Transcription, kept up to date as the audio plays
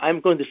I'm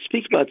going to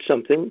speak about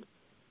something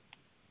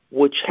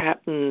which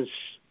happens,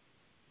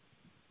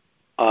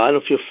 I don't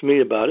know if you're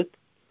familiar about it,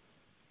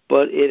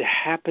 but it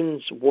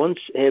happens once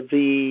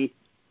every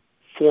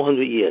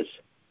 400 years.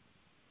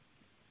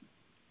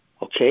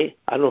 Okay?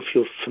 I don't know if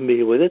you're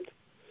familiar with it,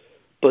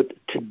 but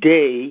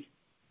today,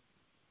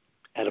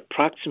 at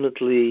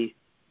approximately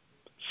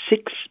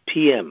 6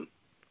 p.m.,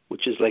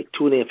 which is like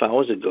 2.5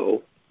 hours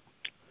ago,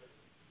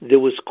 there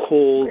was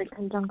called... Great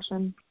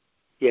Conjunction.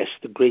 Yes,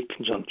 the Great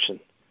Conjunction.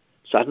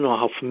 So I don't know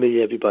how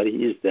familiar everybody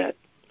is that.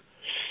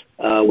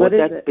 What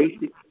is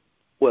it?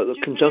 Well, the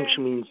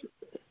conjunction means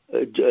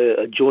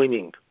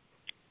joining.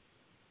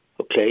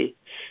 Okay?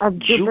 Of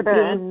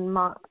Jupiter and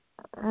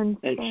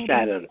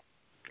Saturn.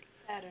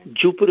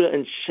 Jupiter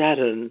and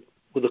Saturn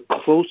were the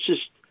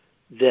closest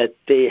that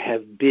they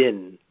have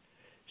been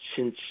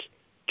since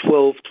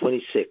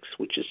 1226,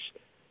 which is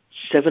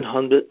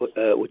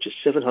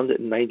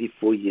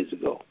 794 years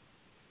ago.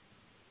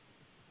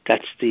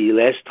 That's the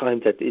last time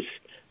that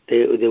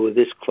they were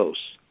this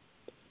close.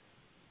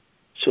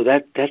 So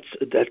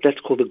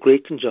that's called the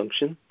Great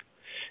Conjunction,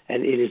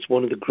 and it is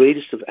one of the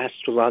greatest of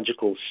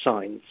astrological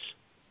signs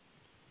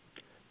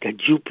that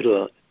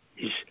Jupiter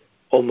is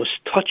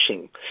almost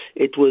touching.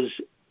 It was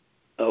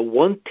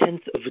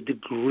 1/10 of a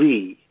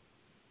degree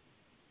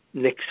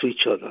next to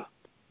each other,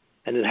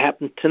 and it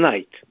happened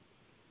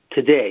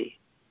today.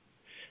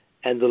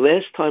 And the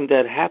last time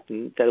that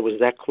happened, that it was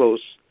that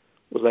close,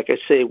 was, like I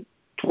say,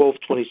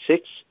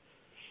 1226,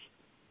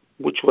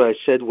 which what I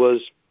said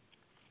was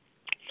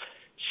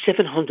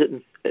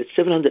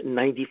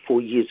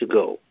 794 years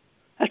ago.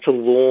 That's a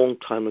long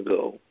time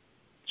ago.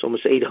 It's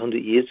almost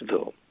 800 years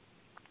ago.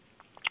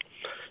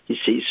 You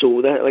see,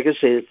 so that, like I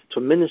say, it's a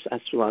tremendous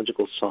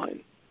astrological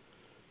sign.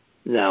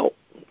 Now,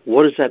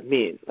 what does that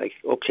mean? Like,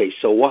 okay,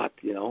 so what,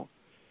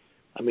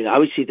 I mean,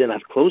 obviously they're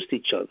not close to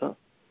each other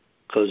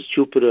because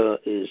Jupiter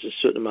is a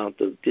certain amount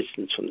of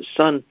distance from the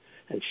Sun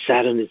and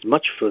Saturn is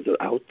much further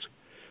out.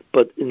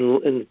 But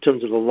in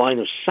terms of the line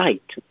of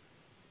sight, in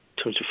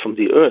terms of from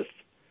the Earth,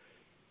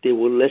 they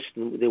were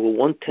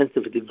 1/10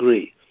 of a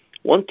degree.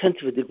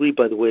 1/10 of a degree,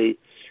 by the way,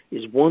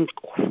 is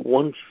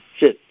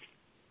 1/5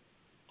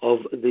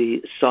 of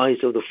the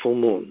size of the full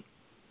moon.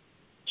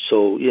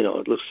 So,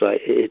 it looks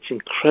like it's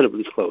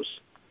incredibly close.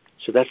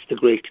 So that's the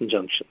Great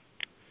Conjunction.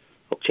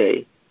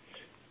 Okay?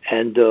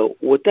 And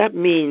what that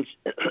means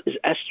is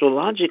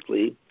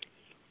astrologically,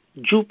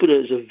 Jupiter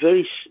is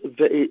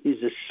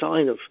is a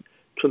sign of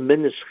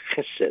tremendous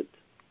chesed.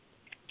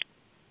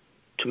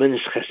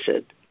 Tremendous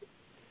chesed.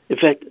 In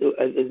fact,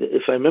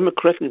 if I remember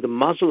correctly, the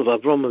mazel of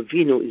Avraham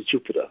Avinu is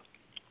Jupiter.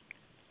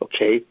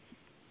 Okay?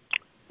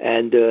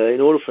 And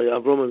in order for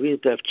Avraham Avinu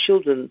to have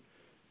children,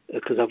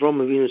 because Avraham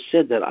Avinu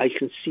said that I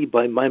can see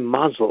by my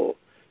mazel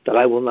that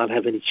I will not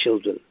have any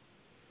children.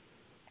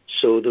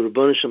 So the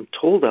Rebbeinu Shem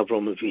told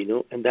Avraham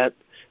Avinu, and that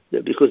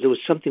because there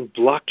was something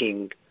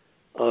blocking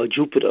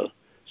Jupiter.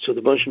 So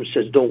the Rebbeinu Shem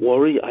says, "Don't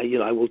worry,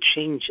 I will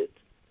change it."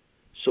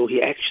 So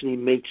he actually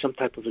made some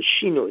type of a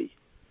shinoi,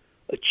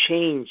 a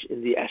change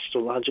in the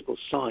astrological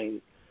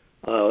sign,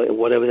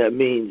 whatever that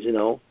means,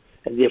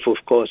 And therefore,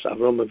 of course,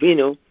 Avraham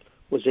Avinu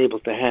was able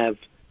to have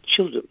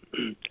children.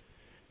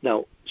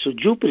 Now, so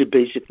Jupiter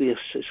basically is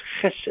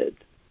chesed,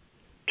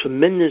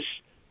 tremendous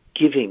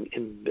giving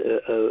and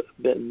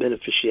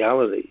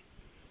beneficiality,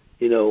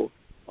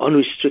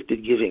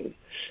 unrestricted giving.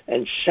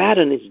 And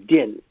Saturn is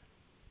din.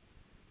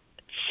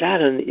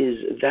 Saturn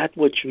is that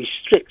which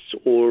restricts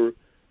or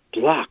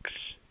blocks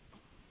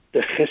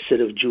the chesed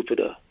of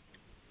Jupiter,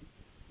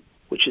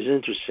 which is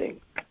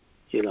interesting,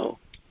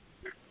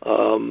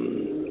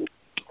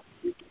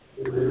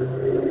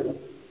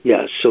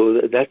 Yeah,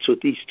 so that's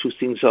what these two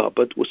things are.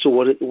 But so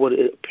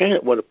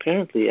what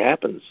apparently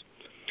happens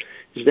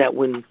is that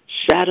when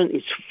Saturn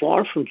is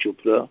far from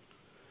Jupiter,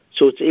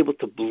 so it's able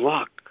to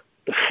block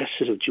the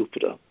chesed of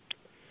Jupiter.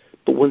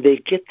 But when they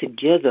get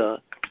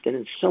together, then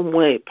in some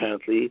way,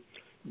 apparently,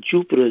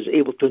 Jupiter is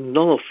able to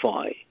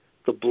nullify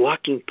the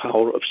blocking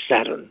power of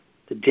Saturn,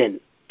 the din.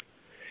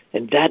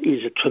 And that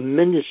is a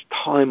tremendous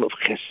time of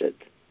chesed.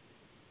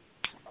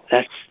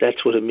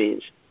 That's what it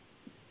means.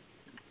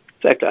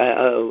 In fact,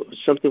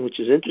 something which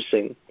is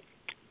interesting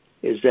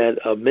is that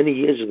many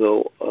years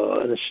ago,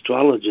 an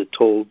astrologer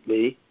told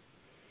me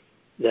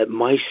that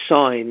my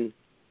sign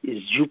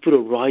is Jupiter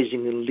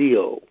rising in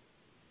Leo,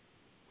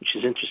 which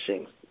is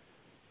interesting,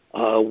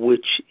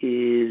 which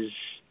is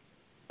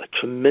a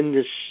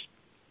tremendous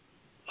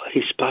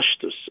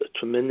hispashtus, a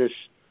tremendous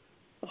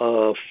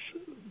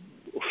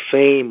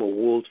fame or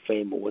world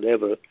fame or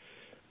whatever,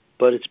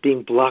 but it's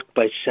being blocked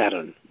by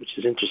Saturn, which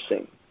is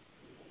interesting.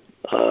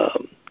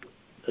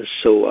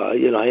 So,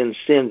 I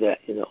understand that,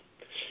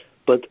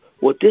 But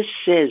what this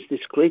says,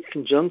 this Great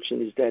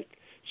Conjunction, is that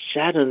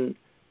Saturn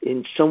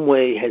in some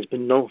way has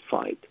been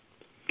nullified.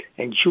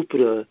 And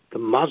Jupiter, the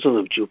mazel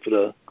of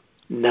Jupiter,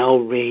 now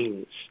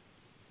reigns,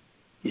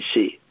 you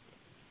see.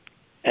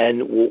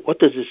 And what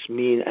does this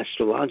mean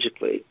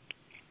astrologically?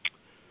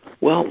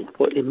 Well,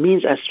 what it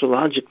means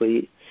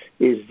astrologically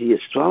is the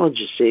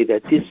astrologers say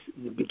that this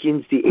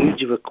begins the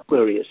age of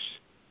Aquarius.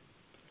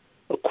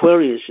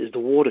 Aquarius is the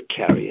water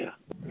carrier,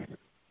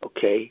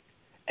 okay?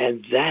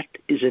 And that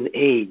is an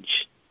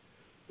age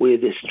where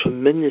there's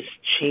tremendous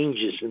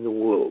changes in the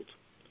world.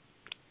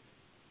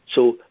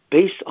 So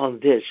based on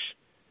this,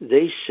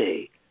 they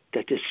say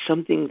that there's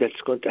something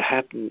that's going to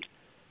happen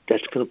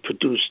that's going to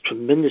produce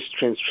tremendous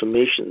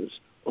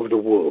transformations of the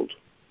world.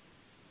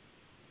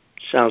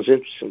 Sounds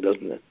interesting,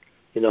 doesn't it?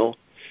 You know,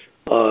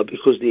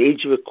 because the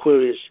age of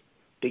Aquarius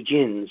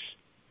begins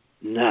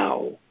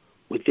now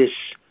with this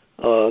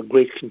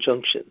great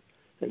conjunction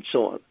and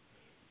so on.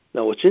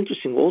 Now, what's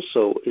interesting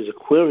also is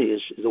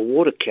Aquarius is a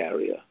water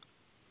carrier.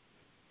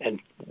 And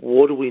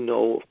water, we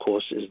know, of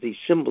course, is the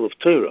symbol of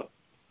Torah,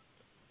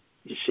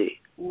 you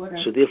see. Water.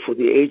 So therefore,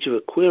 the age of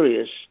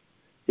Aquarius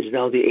is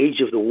now the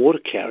age of the water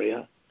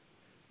carrier,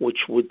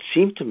 which would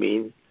seem to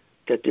mean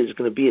that there's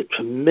going to be a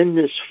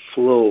tremendous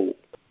flow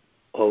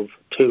of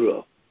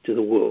Torah to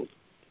the world.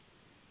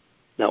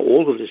 Now,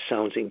 all of this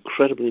sounds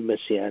incredibly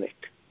messianic,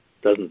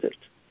 doesn't it?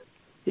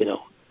 You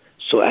know,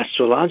 so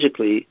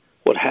astrologically,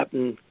 what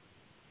happened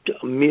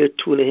a mere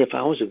 2.5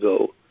 hours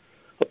ago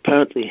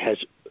apparently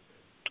has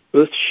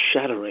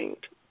earth-shattering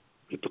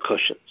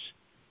repercussions.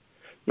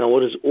 Now,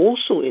 what is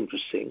also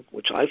interesting,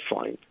 which I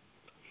find,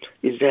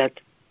 is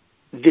that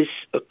this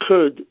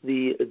occurred,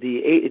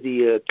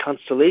 the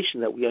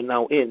constellation that we are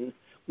now in,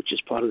 which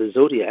is part of the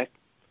zodiac,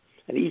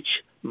 and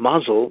each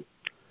mazel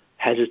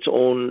has its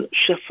own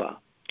shefa.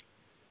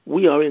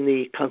 We are in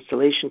the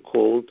constellation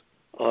called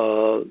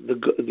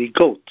the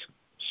goat,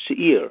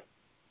 Seir,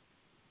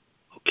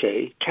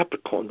 okay,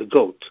 Capricorn, the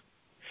goat.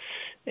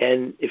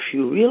 And if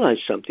you realize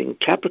something,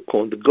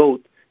 Capricorn, the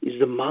goat, is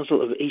the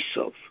mazel of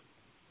Esav,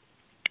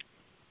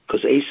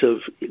 because Esav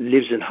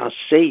lives in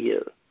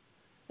HaSeir,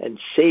 and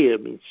Seir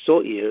means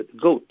Soir, the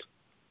goat,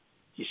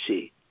 you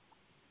see.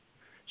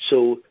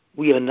 So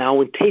we are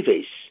now in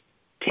Teves.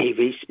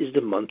 Teves is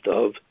the month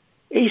of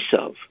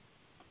Esav,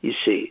 you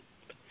see.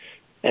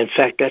 In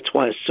fact, that's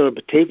why Asar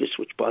B'Teves,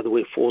 which, by the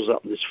way, falls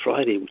out on this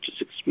Friday, which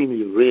is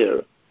extremely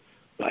rare,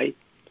 right?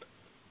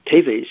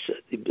 Teves,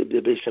 the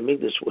Beis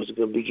Hamikdash, was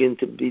going to begin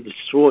to be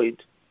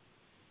destroyed,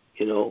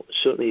 you know,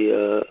 certainly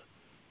in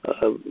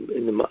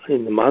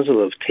the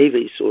mazel of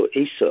Teves or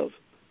Esav.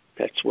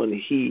 That's when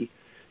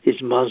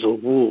his mazel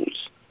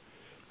rules.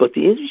 But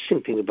the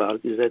interesting thing about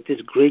it is that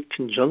this great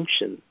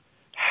conjunction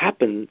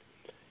happened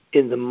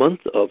in the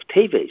month of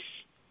Teves,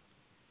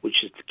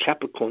 which is the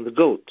Capricorn, the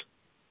goat.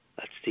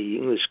 That's the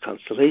English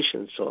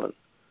constellation and so on.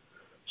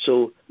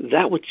 So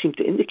that would seem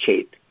to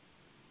indicate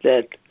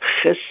that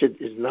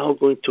Chesed is now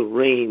going to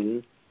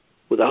reign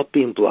without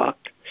being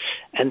blocked,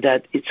 and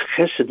that its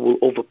Chesed will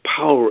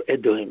overpower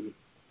Edom,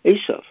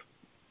 Esav.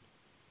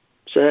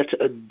 So that's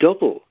a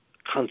double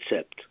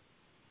concept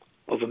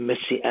of a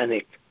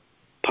messianic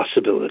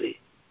possibility,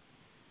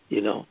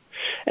 you know.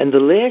 And the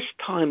last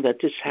time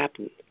that this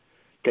happened,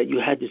 that you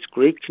had this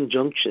great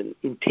conjunction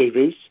in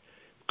Teves,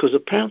 because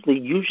apparently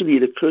usually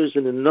it occurs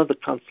in another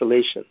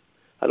constellation.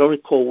 I don't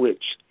recall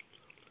which.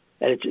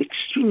 And it's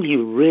extremely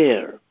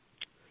rare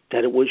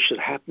that it should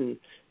happen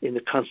in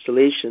the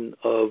constellation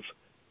of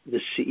the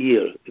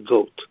Seir, the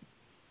goat.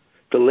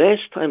 The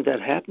last time that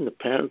happened,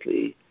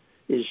 apparently,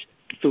 is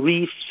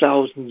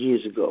 3,000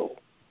 years ago.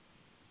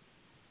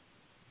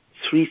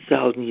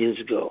 3,000 years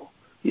ago,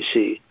 you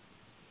see.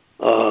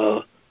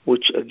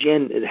 Which,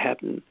 again, it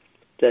happened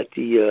that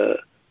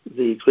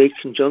the great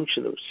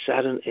conjunction of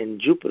Saturn and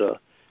Jupiter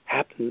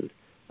happened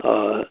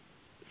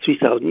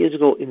 3,000 years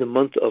ago in the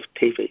month of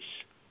Teves,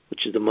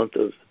 which is the month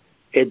of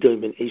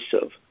Edom and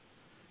Esav.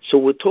 So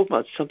we're talking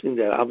about something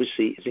that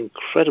obviously is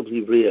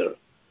incredibly rare,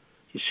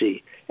 you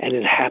see, and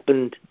it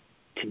happened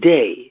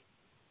today,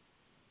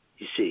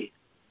 you see.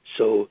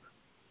 So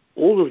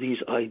all of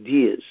these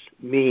ideas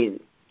mean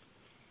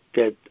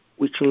that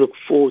we can look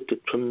forward to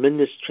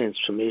tremendous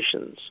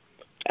transformations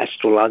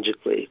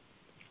astrologically,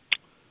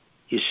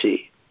 you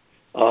see.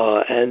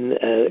 And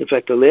in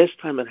fact, the last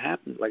time it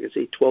happened, like I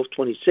say,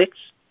 1226,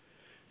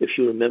 if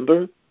you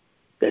remember,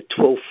 that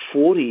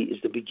 1240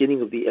 is the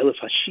beginning of the Elef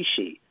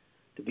HaShishi,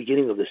 the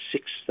beginning of the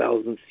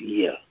 6,000th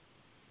year.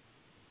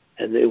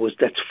 And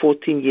that's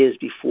 14 years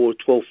before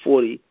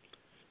 1240,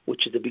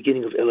 which is the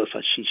beginning of Elef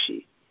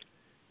HaShishi.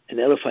 And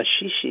Elef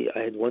HaShishi, I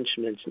had once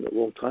mentioned a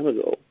long time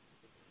ago,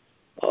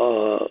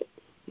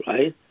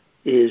 right,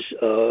 is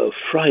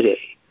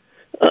Friday.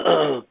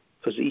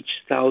 Because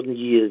each 1,000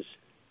 years,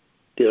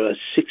 there are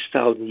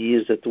 6,000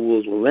 years that the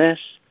world will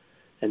last,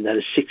 and that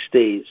is 6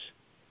 days,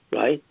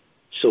 right?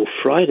 So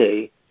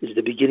Friday is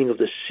the beginning of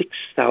the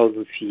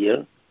 6,000th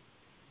year,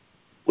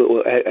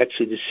 or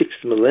actually the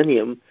 6th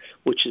millennium,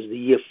 which is the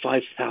year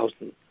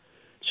 5,000.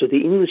 So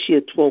the English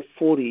year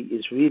 1240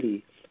 is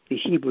really the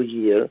Hebrew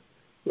year,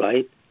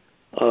 right?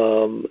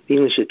 The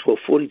English year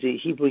 1240 is the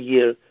Hebrew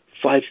year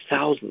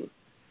 5,000.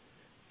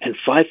 And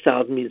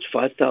 5,000 means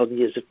 5,000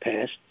 years have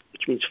passed,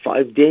 which means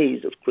 5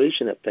 days of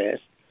creation have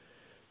passed.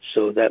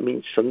 So that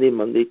means Sunday,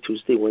 Monday,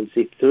 Tuesday,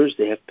 Wednesday,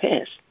 Thursday have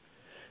passed.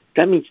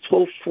 That means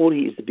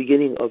 1240 is the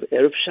beginning of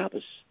Erev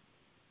Shabbos.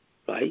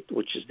 right,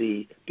 which is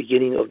the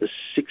beginning of the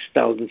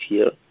 6,000th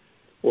year,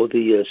 or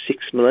the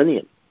 6th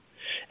millennium.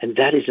 And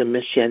that is a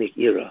Messianic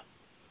era.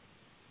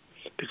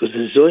 Because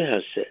the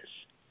Zohar says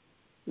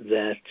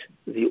that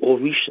the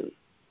Orishan,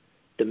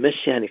 the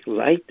Messianic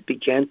light,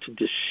 began to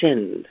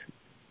descend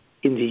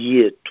in the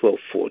year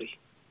 1240,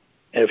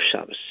 Erev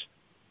Shabbos.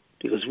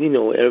 Because we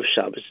know Erev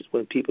Shabbos is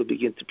when people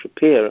begin to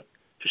prepare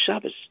for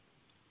Shabbos,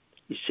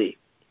 you see.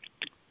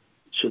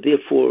 So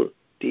therefore,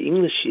 the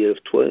English year of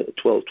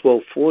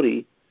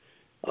 1240,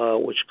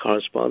 which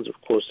corresponds, of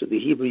course, to the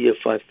Hebrew year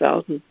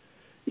 5000,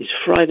 is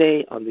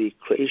Friday on the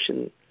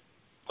creation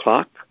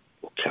clock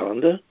or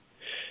calendar,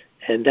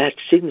 and that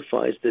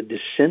signifies the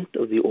descent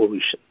of the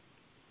Orishan.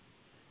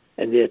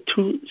 And there are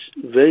two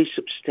very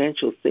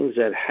substantial things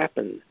that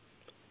happened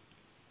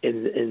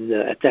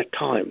at that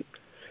time.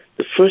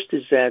 The first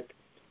is that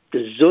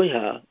the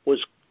Zohar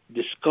was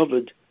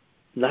discovered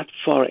not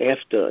far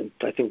after,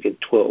 I think in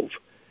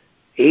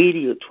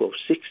 1280 or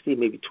 1260,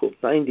 maybe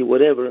 1290,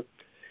 whatever,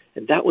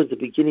 and that was the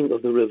beginning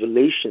of the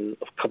revelation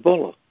of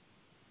Kabbalah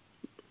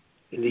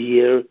in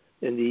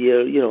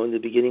the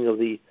beginning of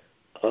the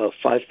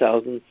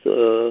 5000th,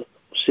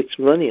 6th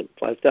millennium,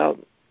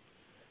 5000.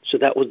 So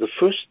that was the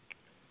first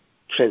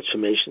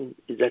transformation.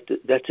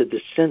 That's a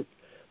descent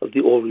of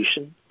the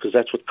Orishan, because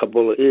that's what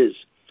Kabbalah is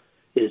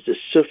the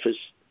surface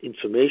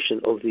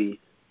information of the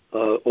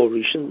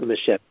Orishan, the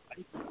Messiah.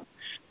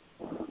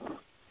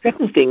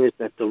 Second thing is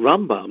that the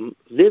Rambam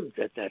lived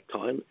at that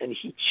time, and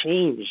he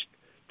changed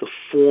the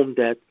form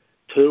that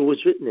Torah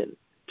was written in,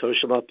 Torah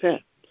Sheba'al Peh.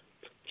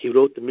 He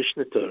wrote the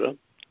Mishnah Torah,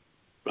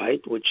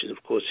 right, which is,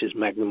 of course, his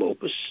magnum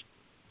opus.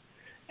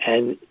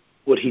 And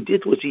what he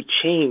did was he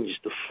changed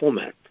the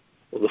format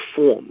or the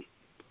form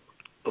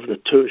of the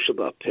Torah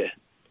Sheba'al Peh.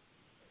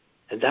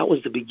 And that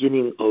was the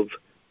beginning of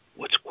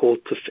what's called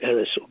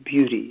Tiferes, or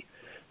beauty.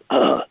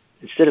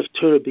 Instead of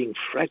Torah being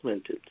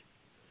fragmented,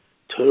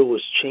 Torah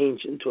was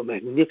changed into a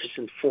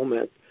magnificent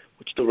format,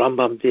 which the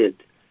Rambam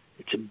did.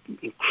 It's an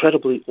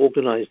incredibly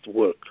organized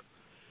work.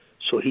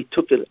 So he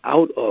took it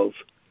out of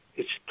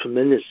its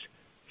tremendous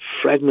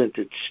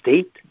fragmented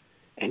state,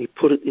 and he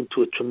put it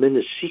into a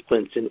tremendous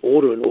sequence in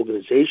order and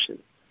organization,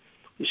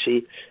 you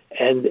see.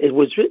 And it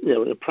was written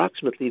in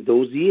approximately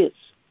those years.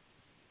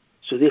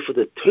 So therefore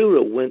the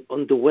Torah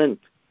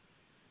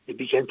it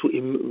began to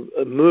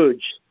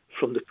emerge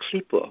from the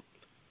Klippa.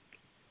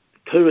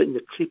 Torah in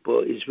the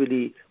Klippa is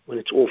really when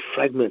it's all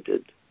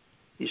fragmented,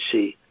 you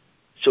see.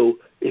 So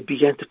it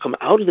began to come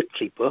out of the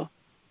Klippa,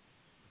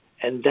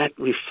 and that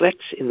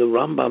reflects in the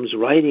Rambam's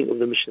writing of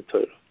the Mishnah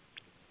Torah.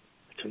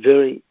 It's a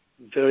very,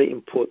 very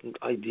important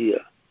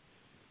idea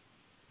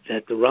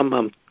that the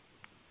Rambam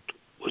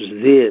was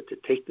there to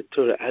take the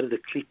Torah out of the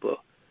Klippa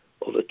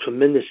of a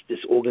tremendous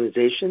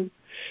disorganization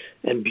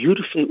and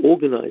beautifully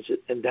organize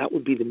it, and that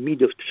would be the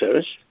Midah of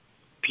Tiferes,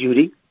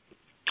 beauty,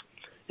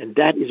 and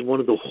that is one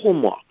of the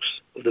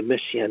hallmarks of the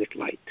Messianic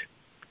light.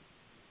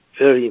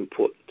 Very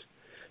important.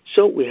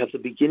 So we have the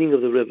beginning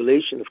of the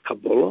revelation of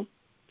Kabbalah,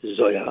 the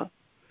Zohar,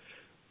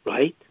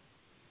 right?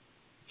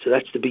 So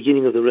that's the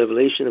beginning of the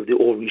revelation of the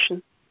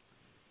Orishan.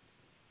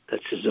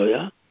 That's the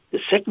Zohar. The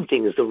second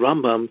thing is the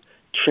Rambam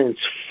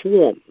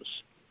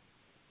transforms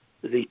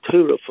the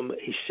Torah from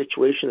a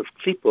situation of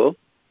Klippa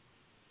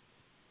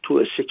to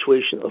a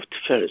situation of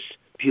Tiferes,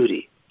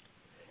 beauty.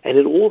 And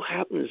it all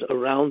happens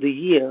around the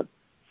year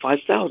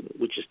 5000,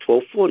 which is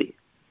 1240.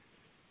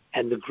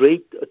 And the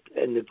great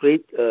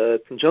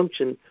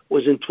conjunction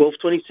was in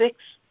 1226.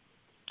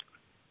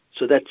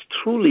 So that's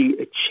truly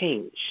a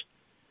change.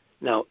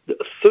 Now, the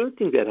third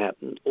thing that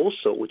happened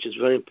also, which is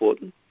very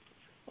important,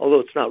 although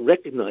it's not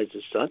recognized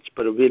as such,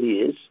 but it really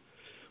is,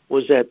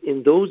 was that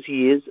in those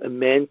years, a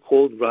man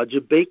called Roger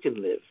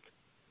Bacon lived.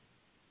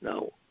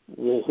 Now,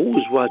 who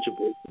was Roger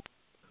Bacon?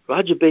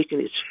 Roger Bacon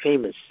is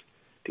famous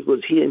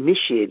because he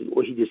initiated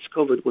or he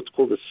discovered what's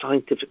called the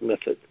scientific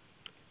method.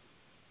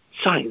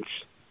 Science.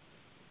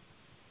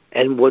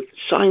 And what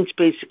science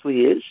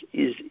basically is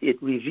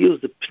it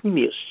reveals the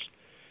pnimius,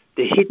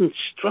 the hidden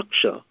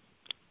structure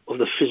of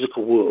the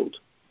physical world.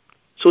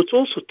 So it's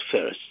also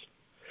Tiferes.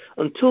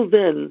 Until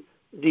then,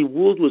 the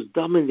world was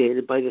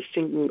dominated by the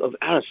thinking of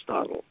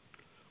Aristotle,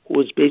 who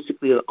was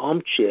basically an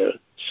armchair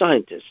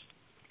scientist.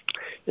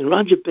 And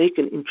Roger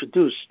Bacon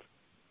introduced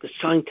the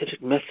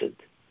scientific method,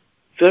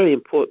 very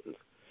important.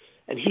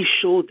 And he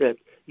showed that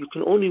you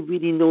can only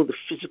really know the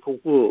physical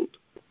world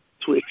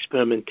through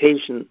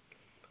experimentation,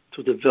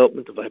 through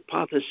development of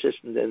hypothesis,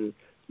 and then,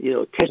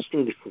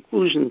 testing the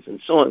conclusions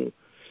and so on,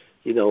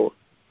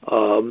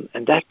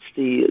 and that's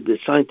the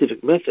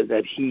scientific method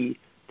that he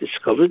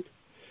discovered,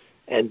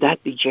 and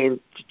that began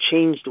to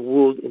change the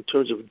world in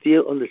terms of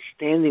their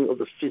understanding of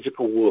the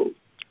physical world,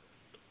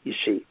 you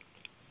see.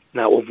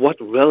 Now, of what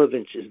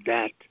relevance is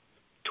that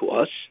to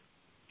us,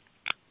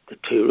 the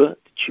Torah,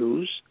 the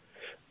Jews?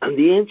 And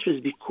the answer is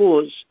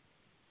because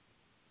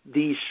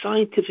the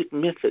scientific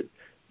method,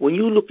 when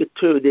you look at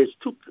Torah, the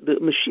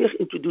Mashiach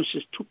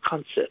introduces two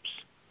concepts.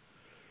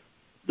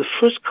 The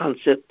first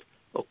concept,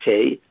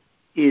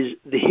 is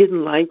the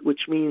hidden light,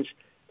 which means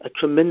a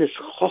tremendous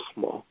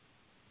chokhmah,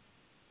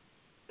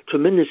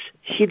 tremendous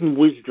hidden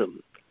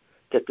wisdom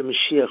that the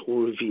Mashiach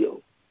will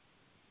reveal.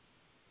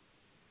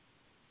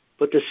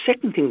 But the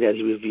second thing that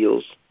he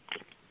reveals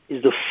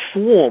is the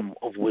form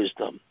of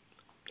wisdom.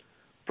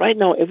 Right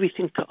now,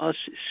 everything to us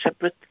is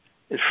separate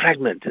and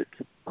fragmented.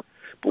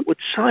 But what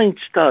science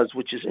does,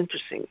 which is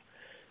interesting,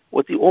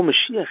 what the Or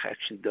Mashiach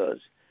actually does,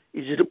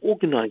 is it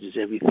organizes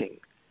everything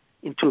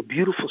into a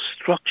beautiful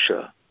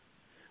structure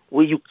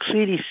where you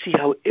clearly see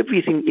how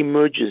everything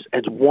emerges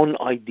as one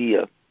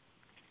idea,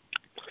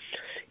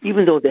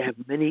 even though they have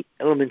many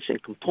elements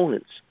and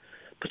components,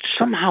 but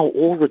somehow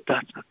all the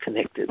dots are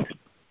connected.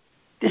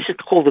 This is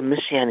called the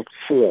Messianic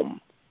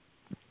form.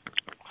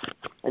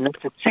 And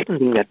that's the second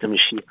thing that the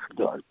Mashiach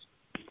does.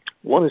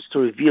 One is to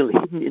reveal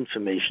hidden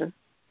information.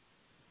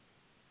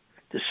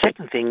 The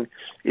second thing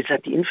is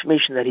that the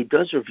information that he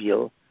does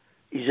reveal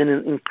is in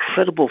an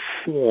incredible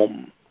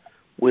form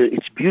where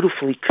it's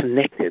beautifully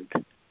connected,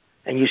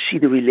 and you see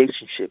the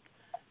relationship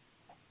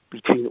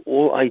between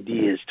all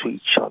ideas to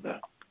each other,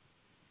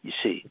 you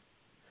see.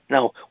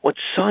 Now, what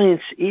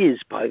science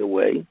is, by the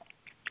way,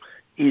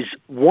 is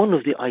one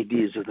of the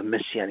ideas of the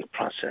Messianic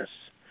process,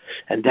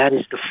 and that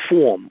is the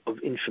form of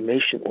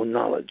information or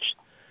knowledge.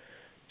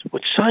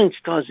 What science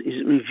does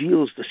is it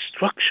reveals the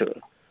structure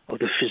of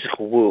the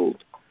physical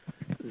world,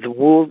 the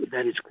world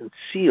that is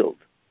concealed,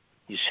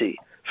 you see.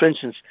 For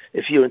instance,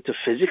 if you're into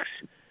physics,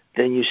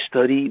 then you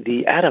study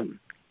the atom,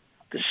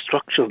 the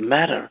structure of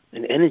matter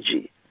and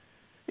energy.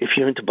 If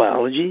you're into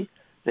biology,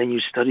 then you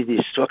study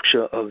the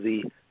structure of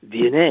the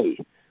DNA,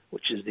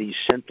 which is the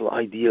central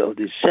idea of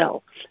the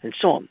cell, and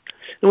so on. In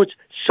other words,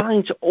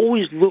 science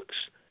always looks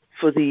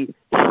for the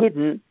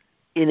hidden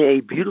in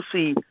a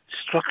beautifully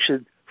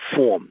structured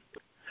form.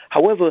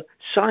 However,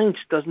 science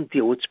doesn't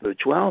deal with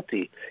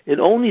spirituality. It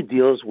only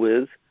deals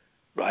with,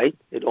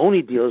 it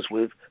only deals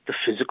with the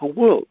physical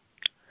world.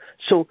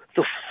 So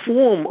the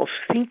form of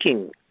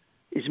thinking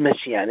is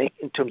messianic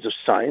in terms of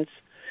science.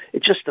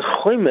 It's just the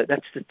chomer,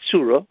 that's the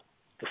tzura,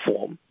 the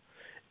form.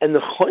 And the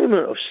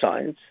chomer of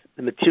science,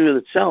 the material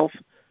itself,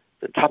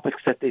 the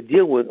topics that they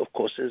deal with, of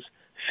course, is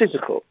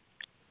physical,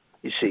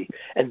 you see.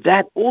 And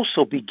that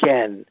also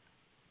began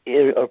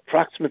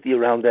approximately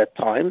around that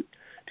time,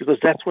 because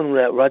that's when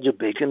Roger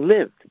Bacon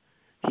lived.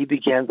 He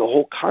began the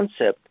whole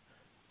concept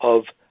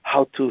of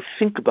how to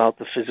think about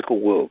the physical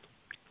world.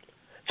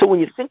 So when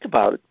you think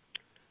about it,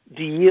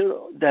 the year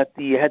that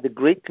he had the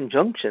Great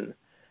Conjunction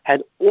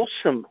had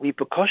awesome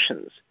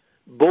repercussions,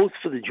 both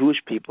for the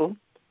Jewish people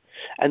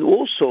and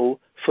also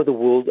for the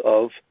world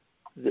of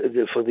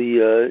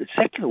the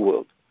secular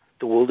world,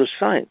 the world of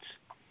science.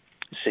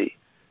 You see,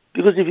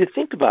 because if you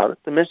think about it,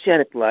 the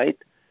Messianic light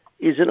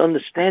is an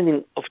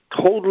understanding of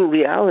total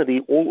reality,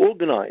 all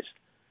organized.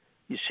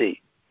 You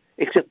see,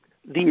 except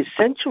the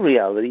essential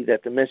reality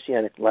that the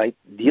Messianic light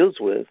deals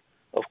with,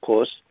 of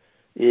course,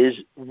 is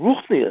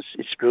ruchnius,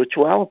 is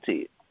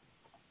spirituality.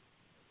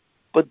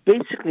 But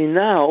basically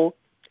now,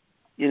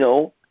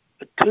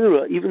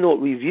 Torah, even though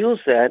it reveals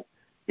that,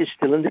 is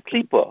still in the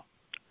klipa,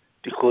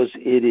 because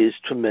it is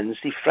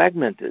tremendously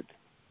fragmented,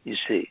 you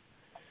see.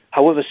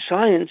 However,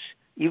 science,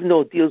 even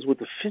though it deals with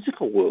the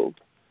physical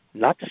world,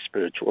 not the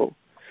spiritual,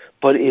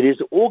 but it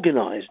is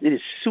organized, it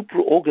is super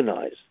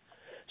organized.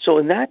 So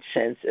in that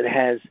sense, it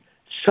has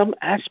some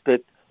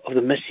aspect of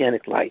the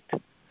Messianic light.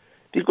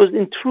 Because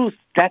in truth,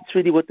 that's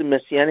really what the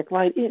Messianic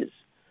light is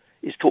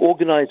to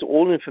organize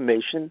all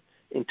information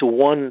into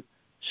one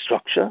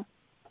structure,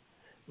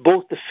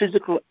 both the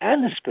physical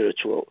and the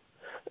spiritual,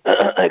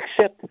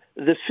 except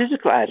the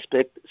physical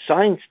aspect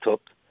science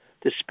took,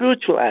 the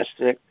spiritual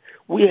aspect,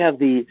 we have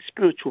the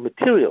spiritual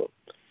material,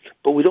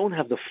 but we don't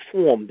have the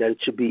form that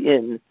it should be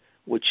in,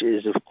 which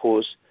is, of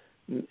course,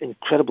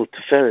 incredible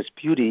Tiferes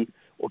beauty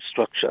or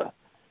structure.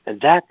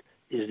 And that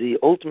is the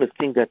ultimate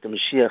thing that the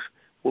Mashiach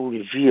will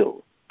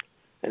reveal.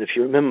 And if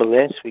you remember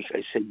last week,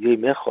 I said Yom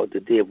Echad, the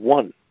day of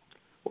one,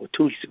 or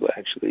 2 weeks ago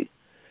actually,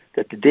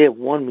 that the day of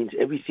one means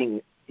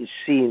everything is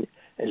seen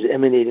as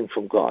emanating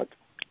from God.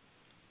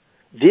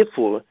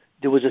 Therefore,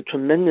 there was a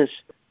tremendous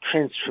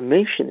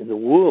transformation in the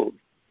world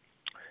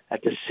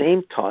at the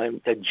same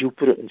time that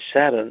Jupiter and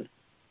Saturn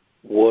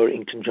were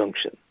in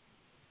conjunction.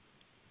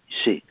 You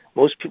see,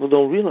 most people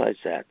don't realize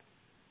that.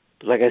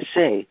 But like I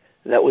say,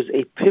 that was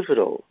a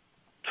pivotal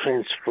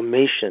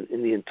transformation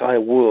in the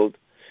entire world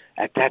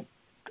at that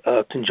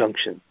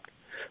conjunction.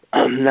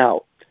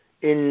 Now,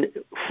 in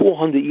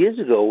 400 years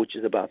ago, which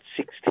is about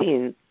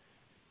 16,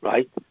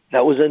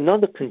 that was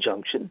another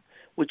conjunction,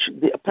 which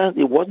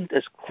apparently wasn't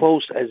as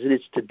close as it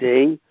is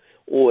today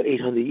or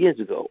 800 years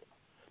ago.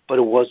 But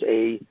it was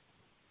a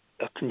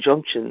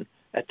conjunction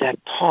at that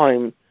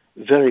time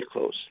very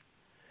close.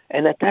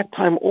 And at that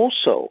time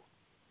also,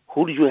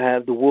 who did you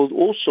have? The world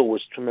also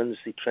was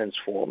tremendously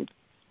transformed,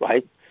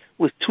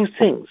 with two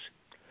things.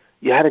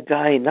 You had a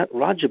guy, not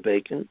Roger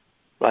Bacon,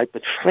 but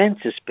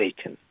Francis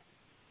Bacon.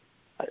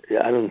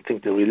 I don't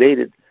think they're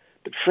related,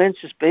 but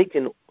Francis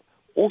Bacon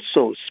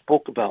also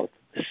spoke about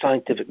the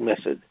scientific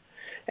method,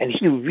 and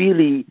he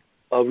really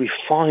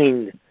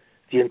refined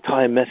the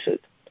entire method.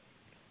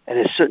 And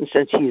in a certain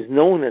sense, he is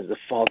known as the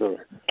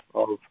father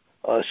of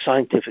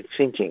scientific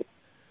thinking.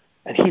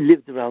 And he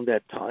lived around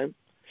that time.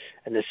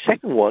 And the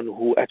second one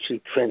who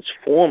actually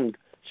transformed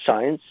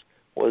science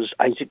was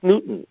Isaac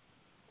Newton,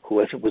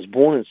 who I think was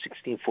born in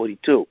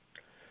 1642.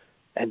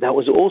 And that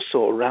was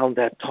also around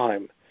that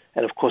time.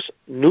 And of course,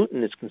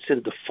 Newton is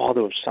considered the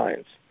father of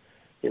science,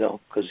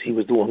 because he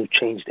was the one who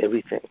changed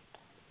everything,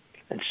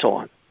 and so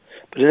on.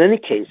 But in any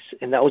case,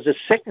 and that was the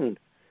second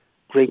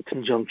great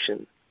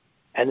conjunction.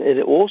 And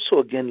it also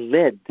again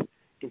led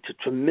into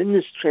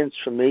tremendous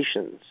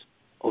transformations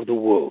of the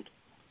world.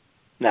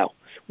 Now,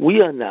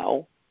 we are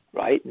now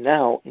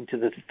into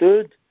the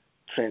third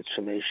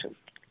transformation,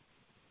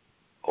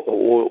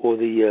 or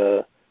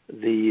the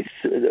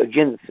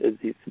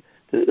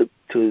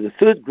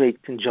third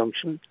great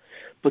conjunction.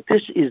 But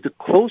this is the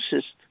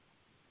closest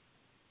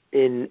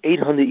in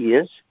 800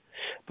 years.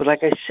 But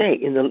like I say,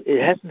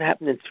 it hasn't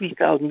happened in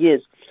 3,000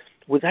 years.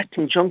 Where that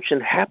conjunction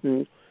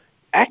happened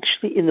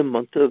actually in the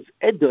month of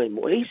Edom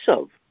or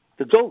Esav,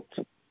 the goat.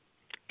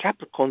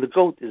 Capricorn, the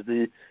goat, is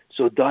the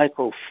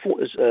zodiacal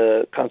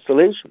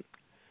constellation.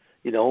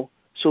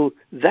 So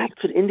that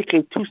could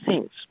indicate two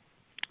things.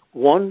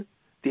 One,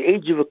 the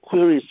age of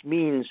Aquarius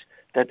means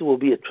that there will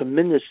be a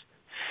tremendous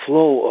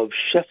flow of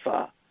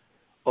Shefa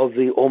of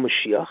the Or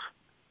Mashiach.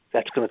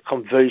 That's going to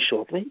come very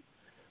shortly,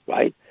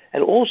 right?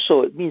 And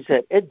also it means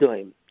that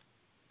Edom,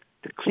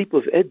 the clip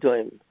of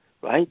Edom,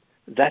 right,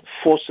 that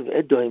force of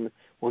Edom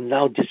will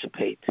now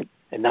dissipate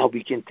and now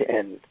begin to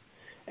end.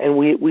 And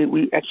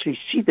we actually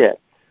see that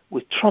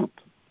with Trump,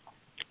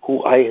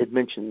 who I had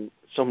mentioned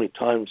so many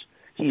times.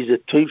 He's a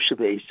Tov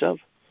Sheba-Esav.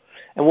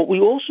 And what we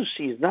also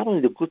see is not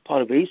only the good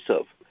part of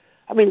Esav.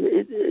 I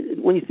mean,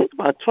 when you think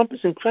about it, Trump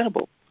is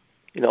incredible.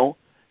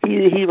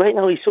 He right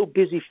now he's so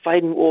busy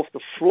fighting off the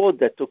fraud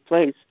that took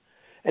place.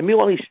 And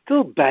meanwhile, he's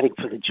still batting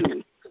for the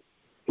Jews.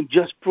 He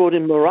just brought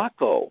in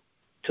Morocco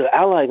to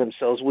ally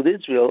themselves with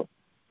Israel,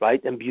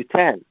 right, and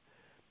Bhutan.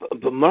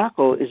 But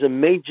Morocco is a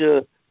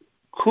major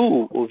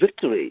coup or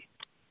victory,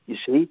 you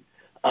see.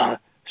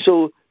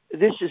 So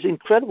this is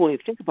incredible when you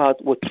think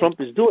about what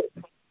Trump is doing.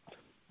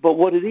 But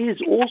what it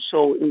is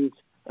also is,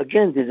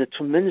 again, there's a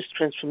tremendous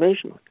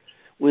transformation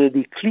where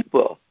the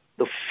Klippa,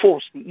 the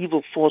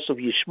evil force of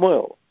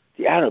Yishmael,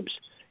 the Arabs,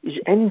 is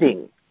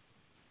ending.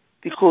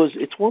 Because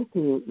it's one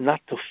thing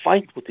not to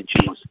fight with the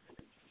Jews.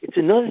 It's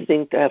another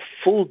thing to have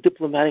full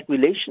diplomatic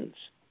relations,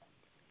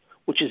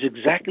 which is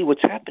exactly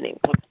what's happening.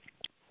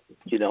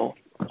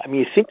 I mean,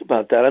 you think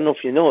about that. I don't know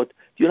if you know it.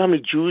 Do you know how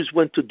many Jews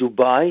went to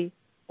Dubai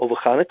over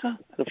Hanukkah?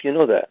 I don't know if you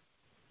know that.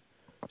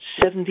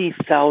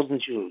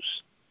 70,000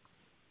 Jews.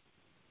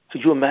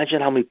 Could you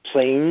imagine how many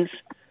planes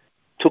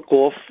took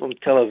off from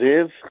Tel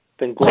Aviv,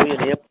 Ben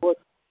Gurion Airport,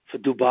 for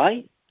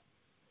Dubai?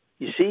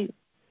 You see?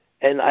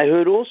 And I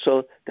heard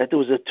also that there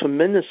was a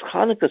tremendous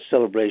Hanukkah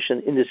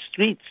celebration in the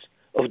streets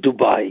of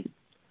Dubai.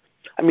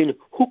 I mean,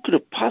 who could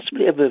have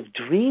possibly ever have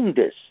dreamed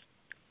this?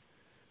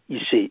 You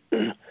see?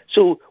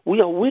 So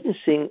we are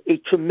witnessing a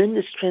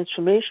tremendous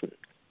transformation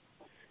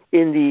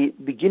in the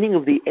beginning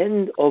of the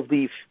end of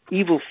the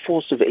evil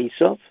force of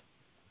Esav,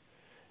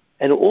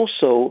 and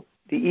also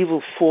the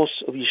evil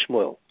force of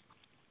Yishmael.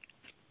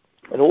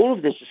 And all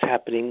of this is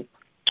happening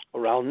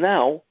around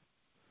now,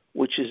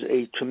 which is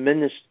a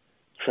tremendous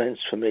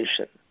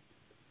transformation,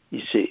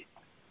 you see.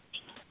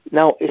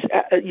 Now,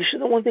 you should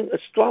know one thing.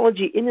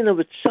 Astrology in and of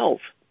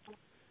itself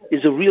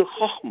is a real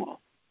chokhmah.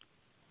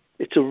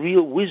 It's a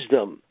real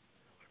wisdom.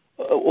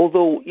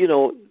 Although,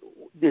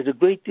 there's a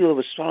great deal of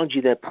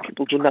astrology that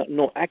people do not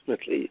know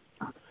accurately.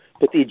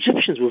 But the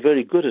Egyptians were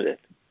very good at it.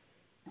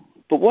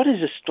 But what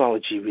is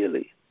astrology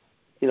really?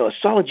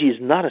 Astrology is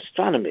not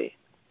astronomy.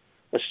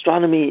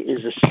 Astronomy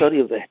is a study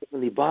of the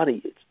heavenly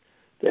bodies.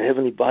 The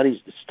heavenly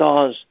bodies, the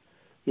stars,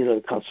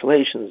 the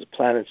constellations, the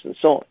planets, and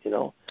so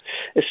on,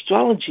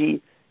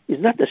 Astrology is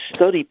not the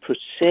study per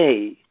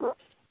se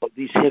of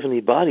these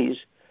heavenly bodies,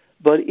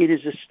 but it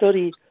is a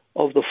study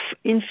of the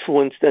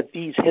influence that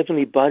these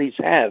heavenly bodies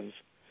have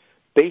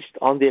based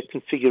on their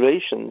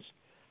configurations,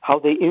 how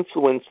they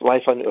influence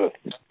life on Earth.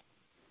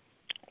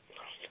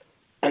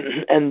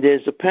 And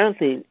there's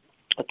apparently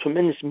a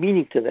tremendous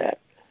meaning to that.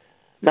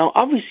 Now,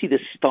 obviously, the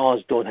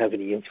stars don't have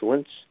any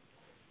influence,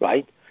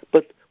 right?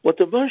 But what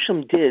the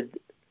Versham did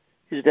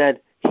is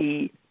that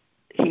he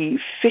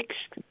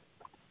fixed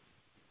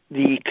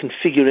the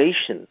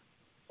configuration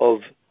of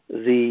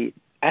the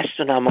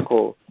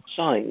astronomical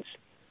signs,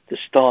 the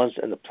stars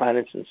and the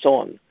planets and so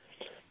on,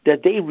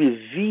 that they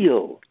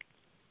reveal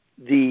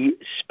the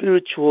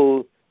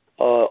spiritual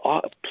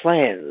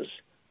plans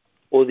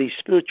or the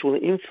spiritual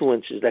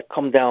influences that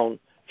come down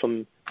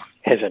from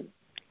heaven.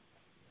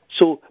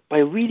 So by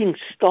reading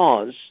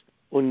stars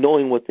or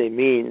knowing what they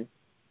mean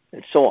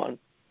and so on,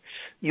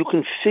 you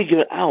can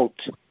figure out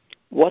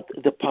what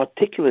the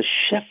particular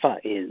shefa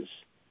is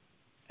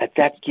at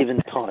that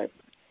given time,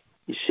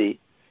 you see.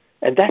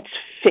 And that's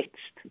fixed,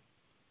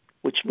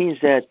 which means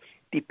that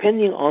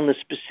depending on the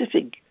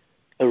specific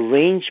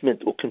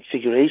arrangement or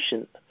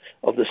configuration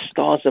of the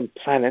stars and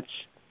planets,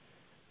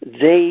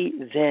 they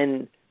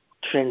then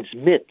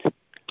transmit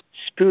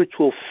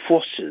spiritual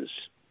forces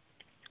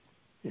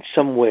in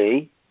some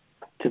way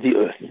to the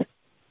earth.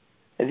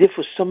 And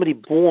therefore somebody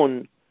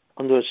born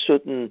under a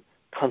certain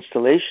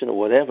constellation or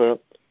whatever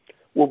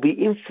will be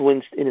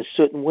influenced in a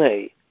certain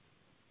way,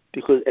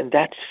 and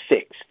that's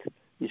fixed,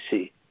 you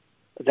see.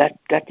 That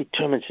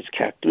determines his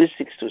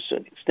characteristics to a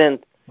certain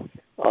extent.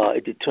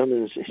 It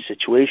determines his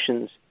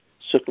situations,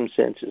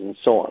 circumstances, and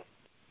so on.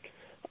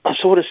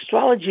 So what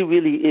astrology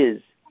really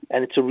is,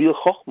 and it's a real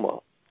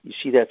chokhmah, you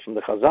see that from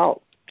the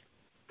Chazal.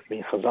 I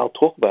mean, Chazal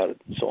talk about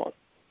it and so on.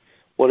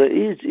 What it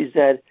is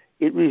that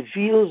it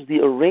reveals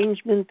the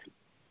arrangement,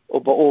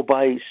 or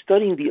by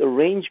studying the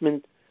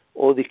arrangement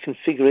or the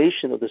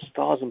configuration of the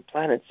stars and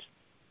planets,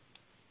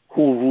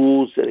 who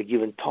rules at a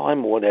given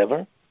time or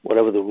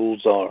whatever the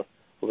rules are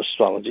of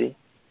astrology,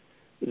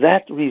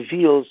 that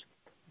reveals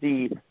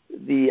the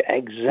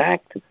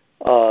exact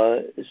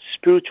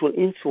spiritual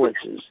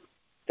influences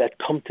that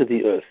come to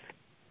the earth,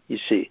 you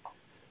see.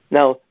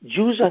 Now,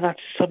 Jews are not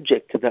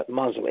subject to that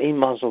mazel, ein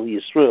mazel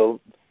Yisrael,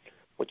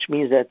 which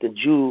means that the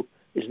Jew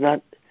is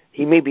not,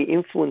 he may be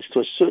influenced to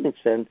a certain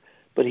extent,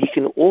 but he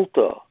can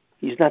alter.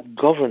 He's not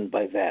governed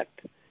by that.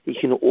 He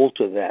can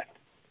alter that.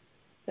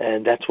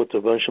 And that's what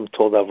the Rebbe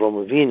told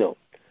Avram Avinu,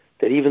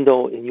 that even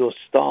though in your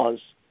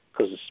stars,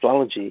 because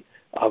astrology,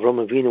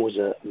 Avram Avinu was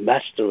a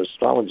master of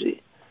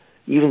astrology,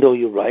 even though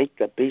you're right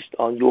that based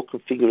on your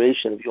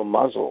configuration of your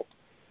mazel,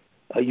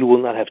 you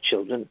will not have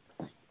children,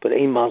 but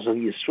ein mazel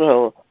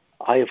Yisrael,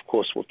 I of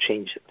course will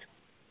change it.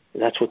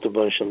 And that's what the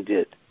Rebbe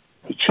did.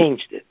 He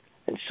changed it,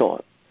 and so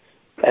on.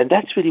 And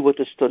that's really what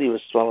the study of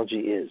astrology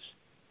is.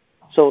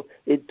 So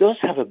it does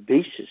have a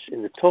basis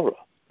in the Torah.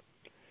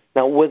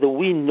 Now, whether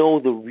we know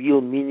the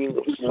real meaning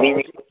of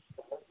astrology,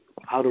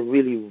 how to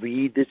really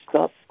read this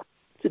stuff,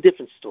 it's a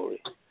different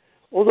story.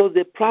 Although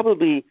there are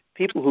probably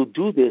people who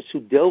do this, who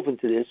delve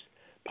into this,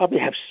 probably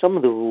have some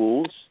of the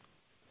rules,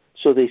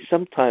 so they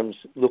sometimes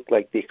look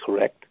like they're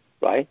correct,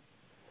 right?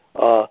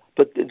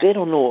 But they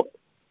don't know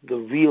the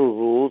real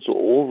rules or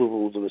all the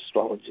rules of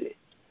astrology.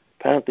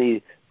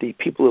 Apparently, the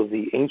people of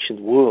the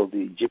ancient world,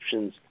 the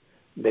Egyptians,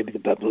 maybe the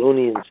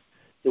Babylonians,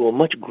 they were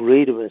much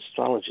greater in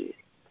astrology,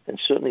 and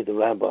certainly the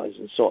rabbis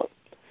and so on.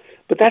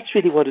 But that's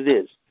really what it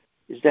is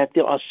that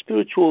there are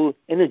spiritual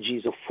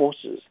energies or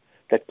forces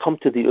that come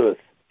to the earth,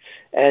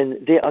 and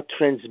they are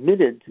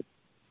transmitted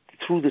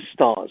through the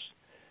stars.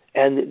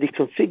 And the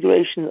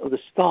configuration of the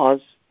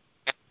stars,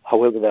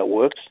 however that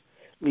works,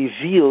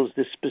 reveals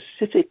the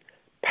specific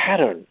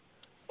pattern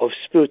of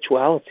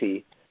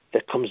spirituality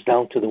that comes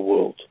down to the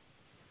world.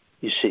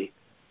 You see,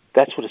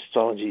 that's what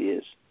astrology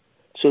is.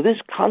 So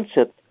this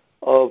concept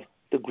of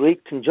the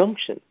Great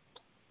Conjunction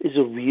is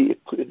really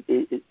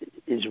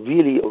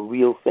a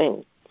real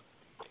thing.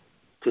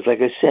 Because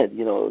like I said,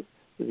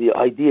 the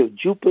idea of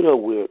Jupiter,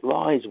 where it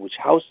lies, which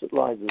house it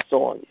lies, and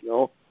so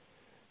on,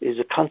 is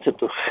a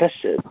concept of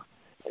chesed.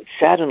 And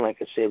Saturn,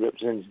 like I say,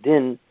 represents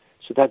din,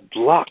 so that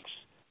blocks,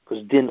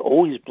 because din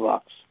always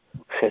blocks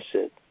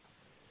chesed.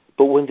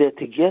 But when they're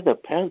together,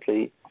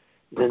 apparently,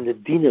 then the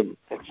dinim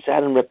that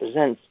Saturn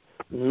represents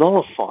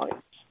nullifies,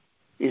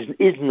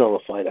 is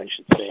nullified, I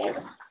should say.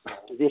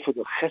 Therefore,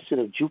 the chesed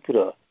of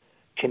Jupiter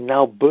can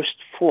now burst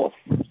forth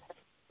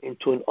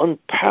into an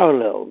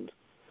unparalleled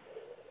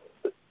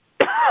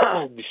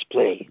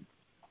display.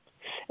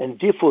 And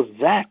therefore,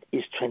 that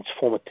is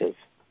transformative,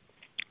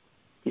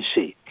 you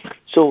see.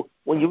 So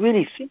when you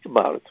really think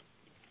about it,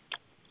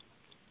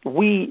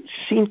 we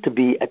seem to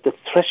be at the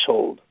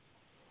threshold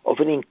of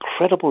an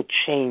incredible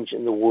change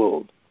in the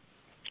world,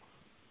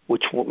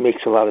 which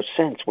makes a lot of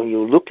sense when you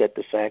look at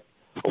the fact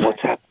of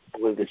what's happening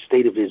with the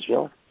state of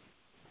Israel,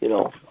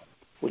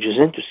 which is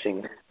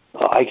interesting.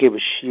 I gave a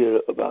shiur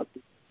about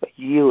a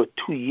year or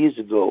 2 years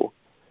ago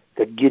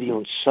that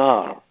Gideon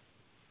Sa'ar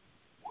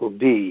will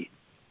be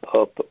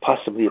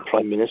possibly a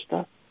prime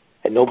minister,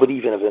 and nobody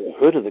even ever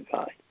heard of the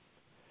guy.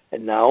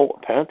 And now,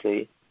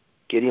 apparently,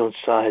 Gideon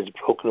Sa'ar has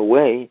broken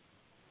away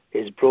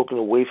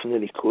from the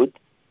Likud,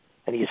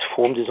 and he has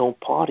formed his own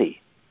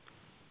party,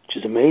 which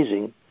is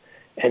amazing.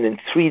 And in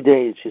 3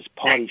 days, his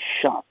party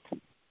shot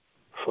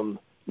from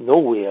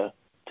nowhere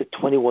to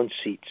 21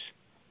 seats.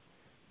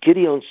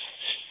 Gideon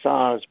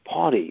Sa'ar's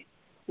party,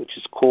 which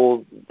is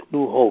called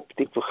New Hope,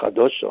 Tikva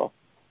Chadasha,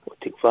 or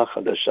Tikva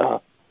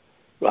Chadasha,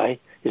 right,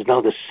 is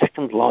now the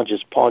second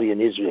largest party in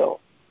Israel,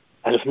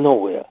 out of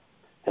nowhere.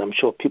 And I'm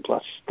sure people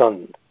are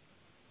stunned.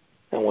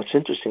 And what's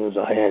interesting is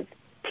I had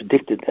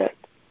predicted that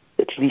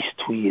at least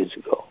 2 years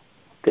ago,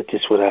 that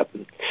this would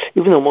happen,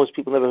 even though most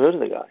people never heard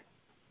of the guy.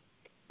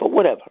 But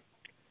whatever.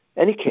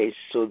 Any case,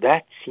 so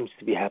that seems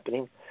to be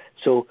happening.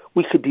 So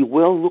we could be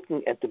well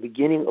looking at the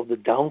beginning of the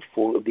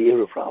downfall of the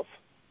Erev Rav.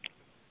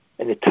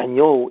 And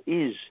Netanyahu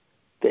is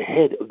the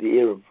head of the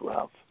Erev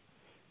Rav.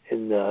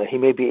 And he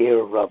may be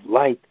Erev Rav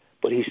light,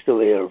 but he's still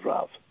Erev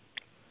Rav,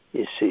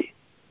 you see.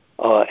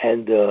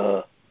 I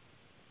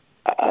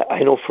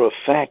know for a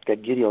fact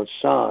that Gideon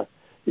Sa'ar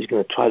is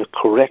going to try to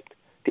correct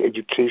the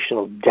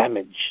educational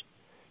damage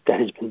that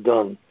has been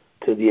done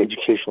to the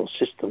educational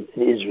system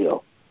in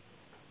Israel.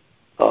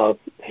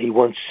 He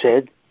once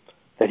said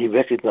that he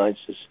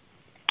recognizes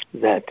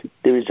that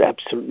there is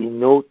absolutely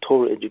no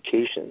Torah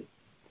education,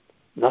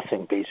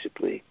 nothing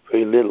basically,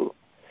 very little,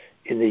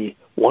 in the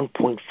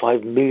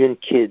 1.5 million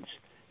kids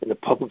in the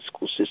public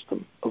school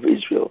system of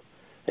Israel,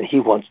 and he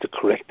wants to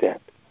correct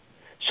that.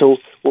 So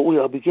what we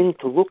are beginning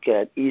to look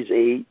at is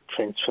a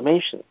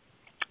transformation,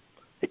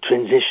 a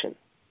transition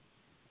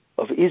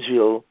of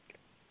Israel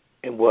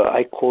and what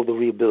I call the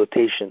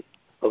rehabilitation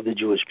of the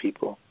Jewish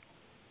people.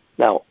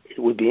 Now, it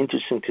would be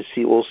interesting to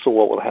see also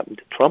what will happen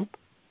to Trump,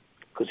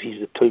 because he's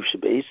the Tov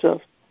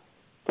Sheb'Esav,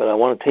 but I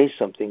want to tell you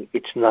something,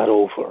 it's not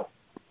over.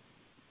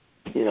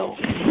 You know,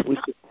 we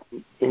could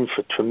be in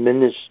for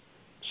tremendous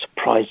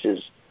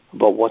surprises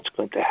about what's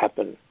going to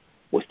happen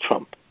with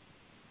Trump.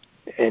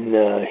 And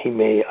he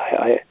may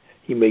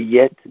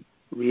yet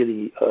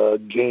really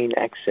gain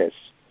access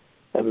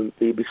and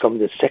become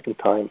the second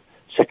term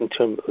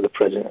of the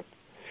president.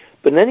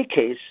 But in any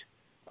case,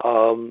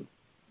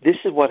 this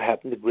is what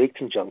happened, the Great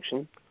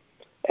Conjunction,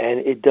 and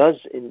it does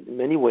in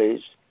many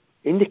ways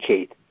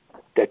indicate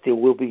that there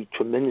will be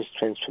tremendous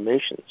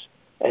transformations.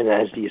 And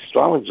as the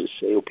astrologers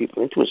say, or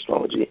people into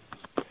astrology,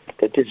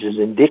 that this is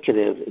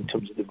indicative in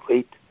terms of the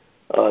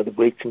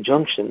Great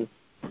Conjunction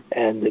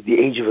and the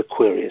Age of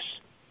Aquarius,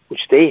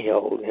 which they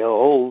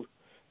hold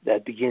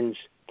that begins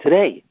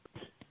today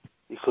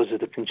because of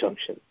the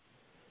conjunction.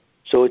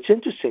 So it's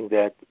interesting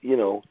that,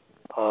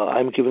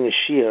 I'm giving a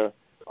share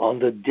on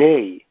the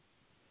day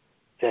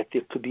that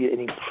there could be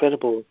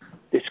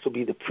this could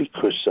be the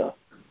precursor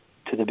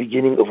to the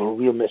beginning of a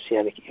real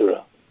Messianic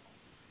era.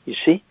 You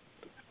see?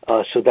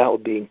 So that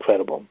would be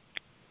incredible.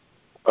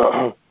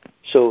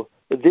 So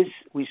this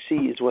we see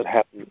is what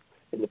happened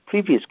in the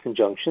previous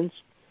conjunctions,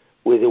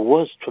 where there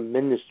was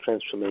tremendous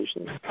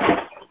transformation.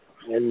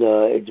 And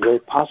it's very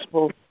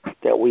possible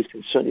that we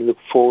can certainly look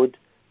forward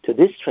to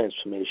this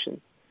transformation,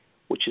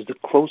 which is the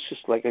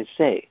closest, like I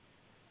say,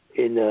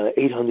 in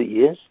 800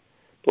 years.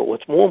 But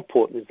what's more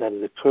important is that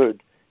it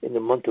occurred in the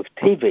month of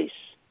Teves,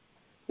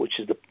 which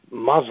is the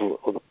mazel,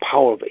 or the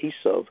power of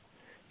Esav,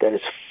 that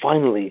is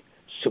finally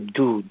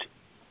subdued,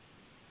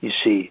 you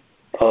see,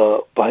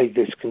 by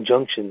this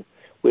conjunction,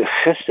 where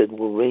Chesed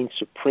will reign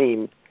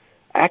supreme,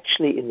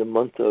 actually in the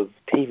month of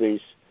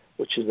Teves,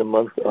 which is the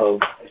month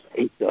of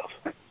Esav.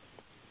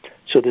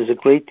 So there's a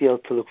great deal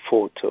to look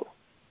forward to,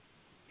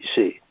 you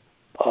see.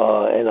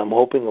 And I'm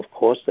hoping, of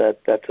course, that's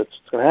going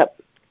to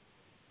happen,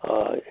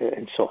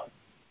 and so on.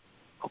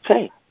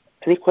 Okay.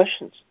 Any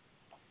questions?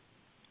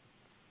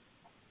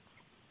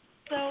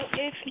 So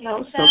if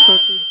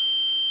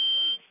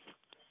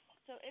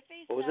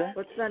what was that?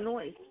 What's that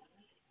noise?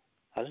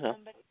 I don't know.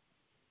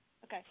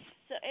 Okay.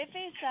 So if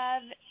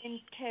Esav in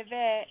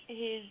Tevet,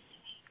 his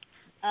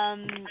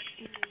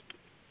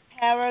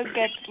power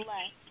gets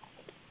less,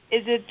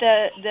 is it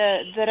the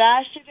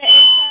Ra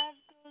Sheb'Esav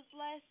goes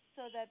less,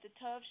 so that the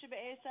Tov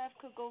Sheb'Esav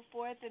could go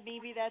forth, and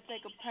maybe that's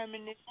like a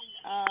premonition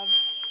of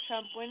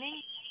Trump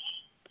winning?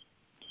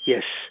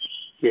 Yes.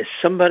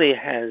 Somebody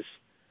has.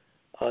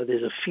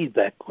 There's a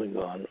feedback going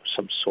on of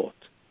some sort.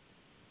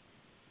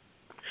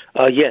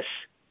 Yes.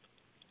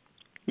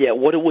 Yeah.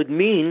 What it would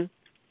mean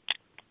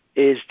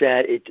is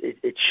that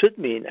it should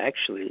mean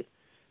actually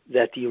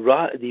that the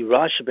Ra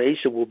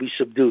Sheb'Esav will be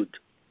subdued.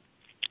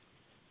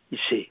 You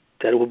see,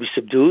 that it will be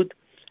subdued,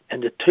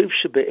 and the Tov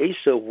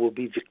Sheb'Esav will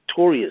be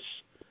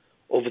victorious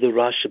over the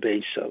Ra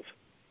Sheb'Esav.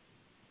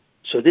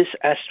 So this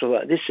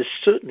is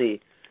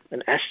certainly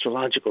an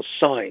astrological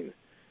sign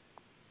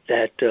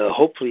that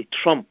hopefully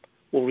Trump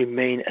will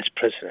remain as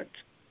president.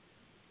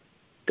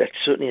 That's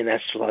certainly an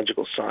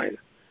astrological sign.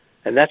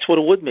 And that's what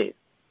it would mean,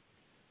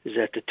 is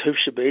that the Tov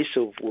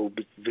Sheb'Esav will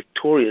be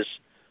victorious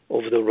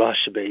over the Ra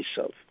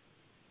Sheb'Esav.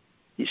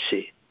 You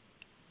see.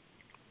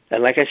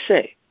 And like I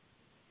say,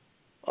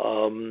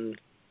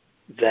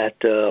 that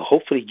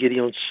hopefully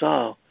Gideon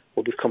Sa'ar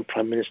will become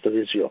Prime Minister of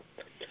Israel.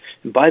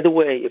 And by the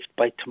way, if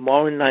by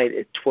tomorrow night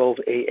at 12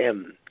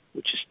 a.m.,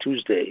 which is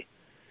Tuesday,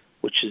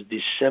 which is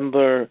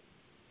December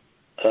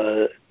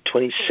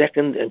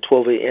 22nd, and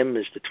 12 a.m.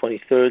 is the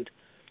 23rd,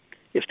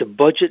 if the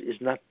budget is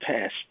not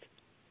passed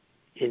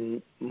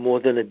in more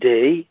than a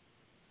day,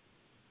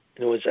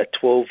 in other words, at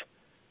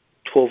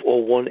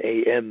 12:01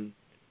 a.m.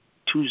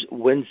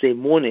 Wednesday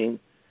morning,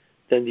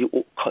 then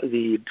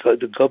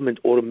the government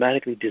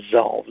automatically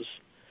dissolves,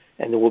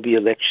 and there will be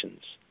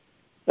elections.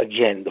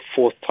 Again, the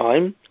fourth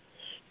time,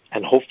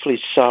 and hopefully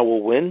Sa'ar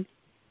will win,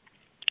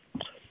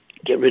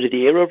 get rid of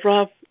the Erev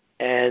Rav,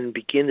 and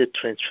begin the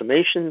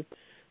transformation,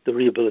 the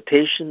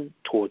rehabilitation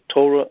toward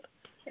Torah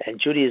and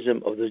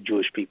Judaism of the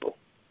Jewish people.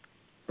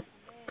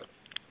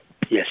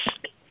 Yes.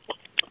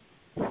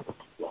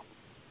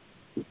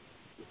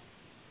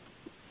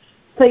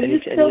 So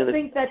you still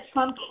think that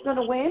Trump's going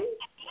to win?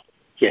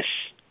 Yes.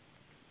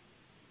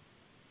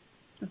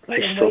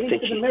 Okay, I'm waiting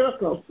for the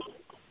miracle.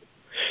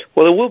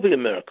 Well, it will be a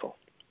miracle,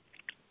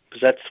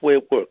 because that's the way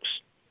it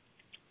works.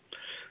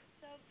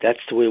 That's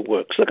the way it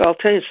works. Look, I'll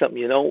tell you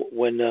something.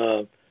 When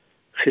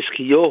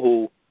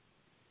Chizkiyahu,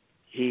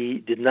 he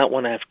did not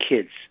want to have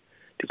kids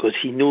because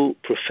he knew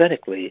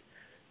prophetically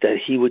that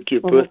he would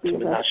give birth to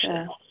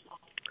Menashe.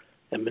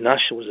 And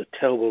Menashe was a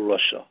terrible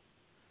Rasha.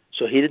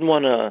 So he didn't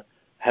want to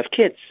have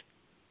kids.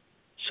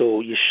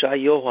 So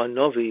Yeshayahu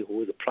HaNavi, who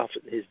was the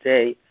prophet in his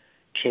day,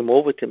 came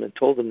over to him and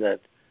told him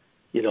that,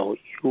 you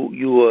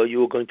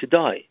were going to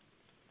die.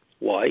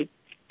 Why?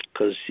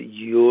 Because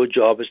your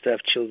job is to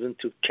have children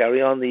to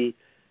carry on the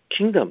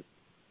kingdom,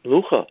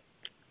 Lucha,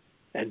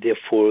 and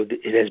therefore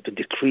it has been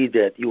decreed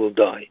that you will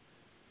die.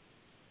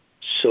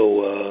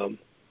 So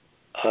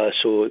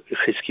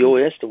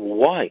Chizkiyahu asked him,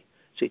 why?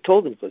 So he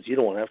told him, because you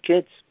don't want to have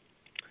kids.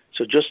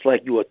 So just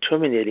like you are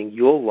terminating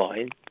your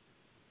line,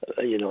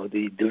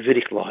 the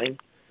Davidic line,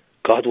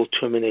 God will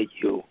terminate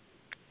you.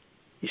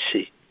 You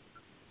see.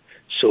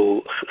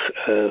 So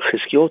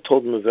Chizkiyahu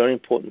told him a very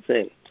important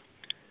thing.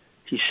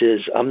 He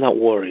says, I'm not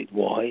worried.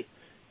 Why?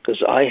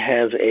 Because I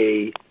have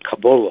a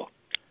Kabbalah.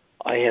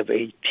 I have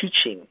a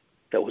teaching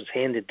that was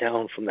handed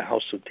down from the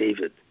house of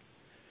David.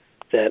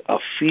 That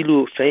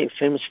afilu,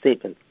 famous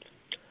statement,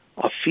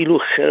 afilu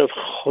cherev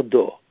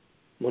chodo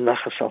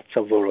munachas al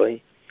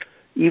tzavoroi,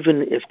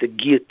 even if the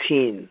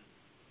guillotine,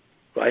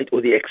 right,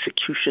 or the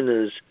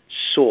executioner's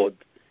sword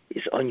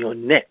is on your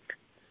neck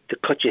to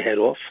cut your head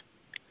off,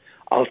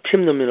 al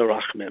timna min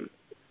arachmim,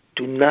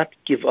 do not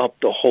give up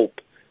the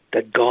hope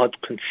that God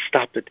can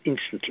stop it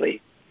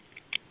instantly.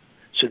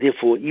 So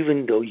therefore,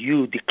 even though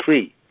you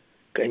decree,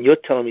 and you're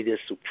telling me this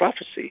through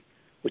prophecy,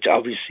 which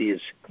obviously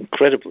is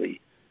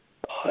incredibly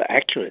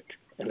accurate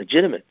and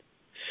legitimate,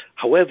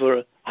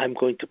 however, I'm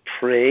going to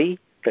pray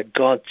that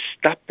God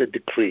stop the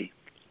decree,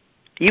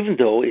 even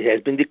though it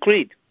has been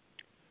decreed.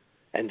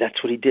 And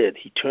that's what he did.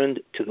 He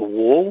turned to the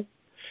wall,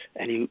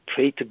 and he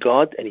prayed to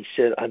God, and he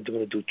said, I'm going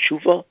to do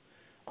tshuva,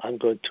 I'm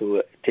going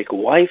to take a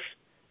wife,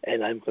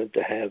 and I'm going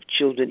to have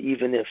children,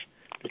 even if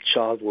the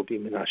child will be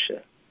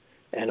Menashe.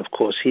 And of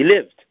course, he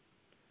lived.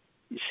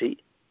 You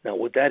see? Now,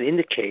 what that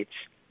indicates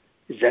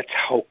is that's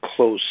how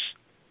close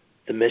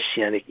the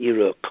Messianic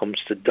era comes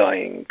to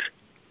dying.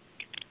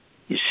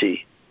 You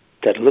see?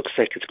 That it looks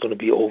like it's going to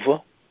be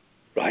over,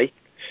 right?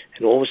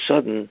 And all of a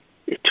sudden,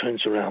 it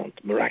turns around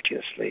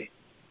miraculously.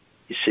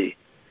 You see?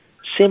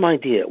 Same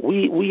idea.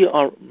 We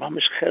are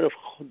mamish cherev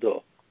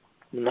chodo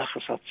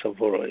munachas al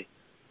tzavoroi.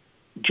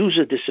 Jews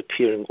are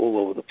disappearing all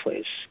over the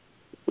place,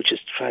 which is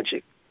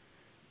tragic.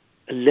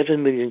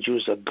 11 million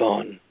Jews are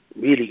gone,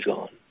 really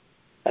gone,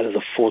 out of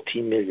the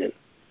 14 million.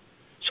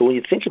 So when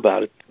you think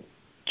about it,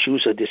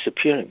 Jews are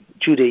disappearing.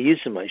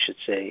 Judaism, I should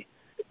say,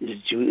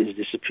 is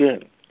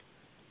disappearing.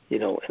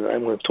 And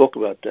I'm going to talk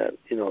about that,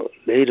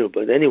 later,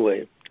 but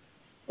anyway,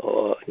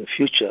 in the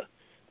future.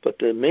 But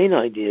the main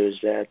idea is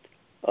that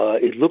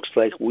it looks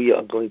like we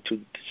are going to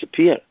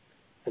disappear.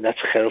 And that's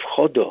cherev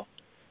chodo.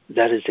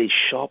 That is a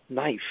sharp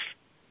knife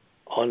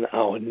on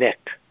our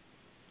neck,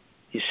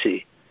 you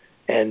see.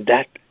 And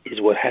that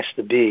is what has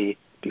to be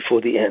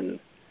before the end.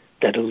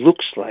 That it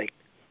looks like,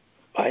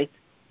 right,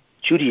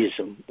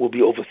 Judaism will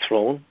be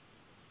overthrown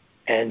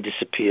and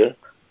disappear.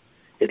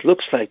 It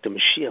looks like the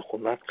Mashiach will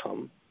not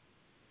come.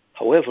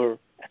 However,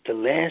 at the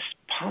last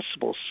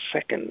possible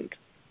second,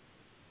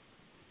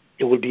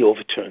 it will be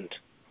overturned.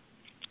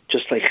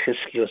 Just like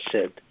Chizkiyahu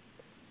said,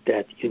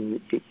 that you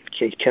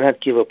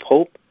cannot give up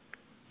hope,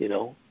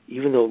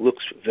 even though it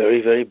looks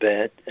very, very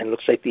bad, and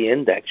looks like the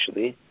end,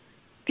 actually,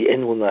 the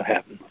end will not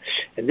happen.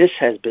 And this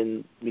has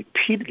been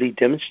repeatedly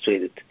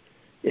demonstrated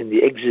in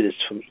the Exodus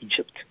from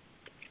Egypt,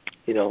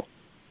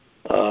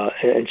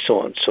 and so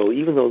on. So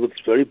even though it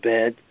looks very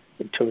bad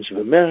in terms of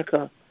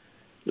America,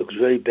 looks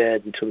very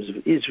bad in terms of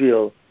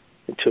Israel,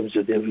 in terms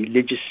of their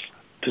religious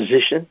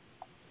position,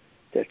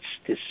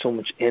 there's so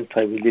much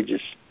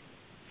anti-religious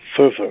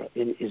fervor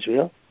in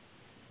Israel,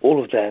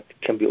 all of that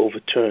can be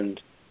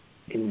overturned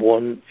in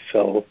one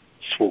fell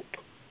swoop.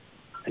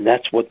 And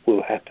that's what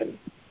will happen.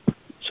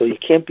 So you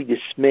can't be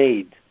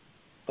dismayed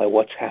by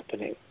what's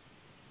happening,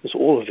 because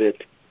all of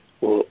it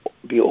will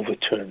be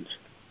overturned.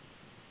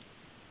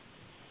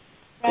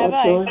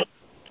 Rabbi,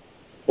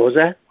 what was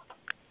that?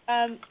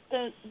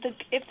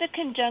 If the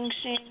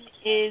conjunction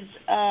is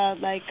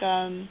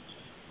the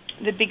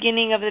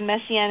beginning of the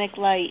Messianic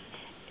light,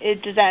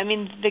 does that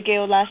mean the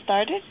Geulah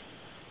started?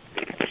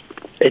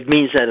 It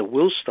means that it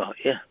will start,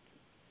 yeah.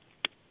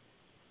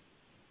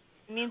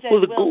 It means that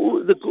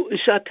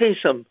I'll tell you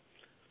something.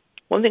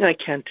 One thing I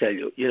can tell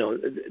you,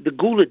 the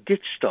Geulah did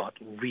start,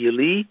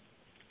 really,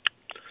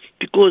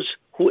 because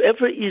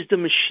whoever is the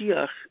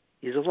Mashiach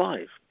is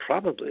alive,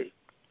 probably.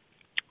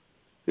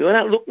 We're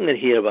not looking at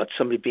here about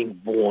somebody being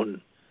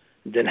born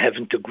and then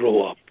having to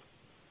grow up.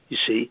 You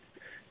see,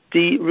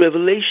 the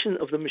revelation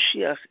of the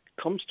Mashiach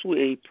comes to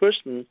a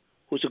person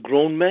who's a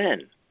grown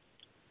man.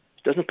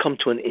 It doesn't come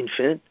to an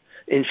infant,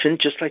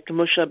 just like the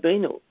Moshe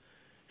Rabbeinu.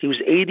 He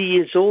was 80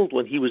 years old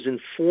when he was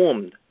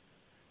informed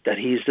that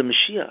he is the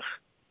Mashiach,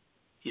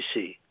 you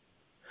see.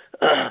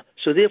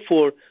 So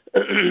therefore,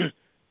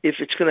 if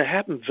it's going to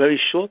happen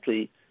very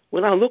shortly,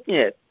 we're not looking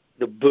at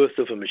the birth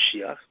of a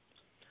Mashiach.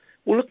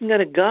 We're looking at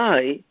a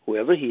guy,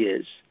 whoever he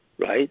is,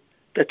 right,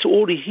 that's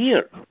already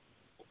here.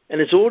 And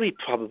is already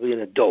probably an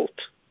adult,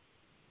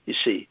 you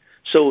see.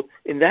 So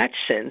in that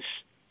sense,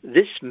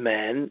 this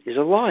man is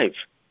alive.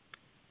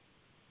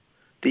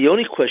 The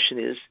only question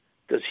is,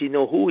 does he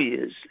know who he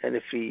is? And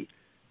if he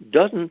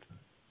doesn't,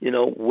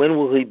 when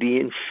will he be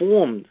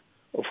informed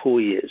of who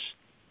he is?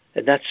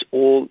 And that's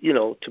all,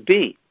 to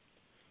be.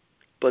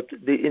 But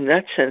in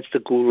that sense, the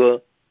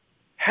Gula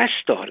has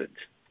started,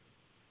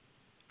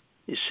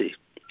 you see.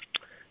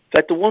 In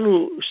fact, the one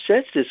who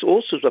says this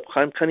also is Reb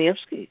Chaim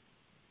Kanievsky,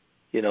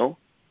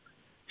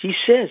 He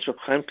says, Reb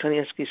Chaim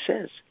Kanievsky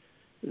says,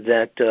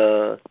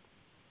 that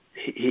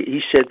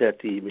he said that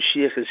the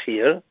Mashiach is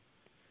here,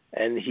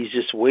 and he's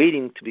just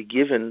waiting to be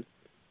given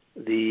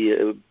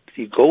the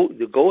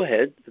go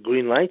ahead, the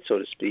green light, so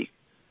to speak,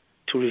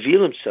 to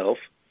reveal himself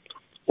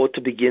or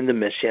to begin the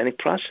messianic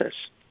process.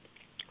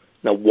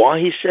 Now, why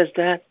he says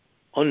that,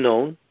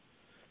 unknown.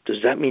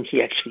 Does that mean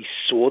he actually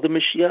saw the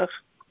Mashiach?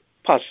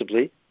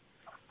 Possibly.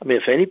 I mean,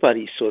 if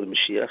anybody saw the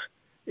Mashiach,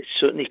 it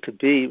certainly could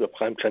be Reb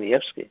Chaim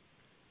Kanievsky,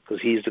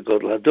 because he's the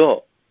Gadol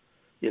Hador,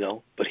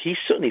 But he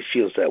certainly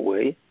feels that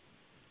way,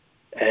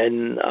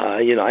 and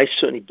I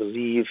certainly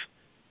believe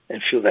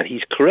and feel that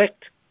he's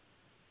correct,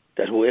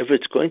 that whoever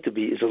it's going to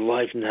be is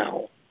alive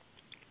now.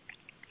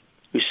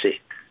 You see.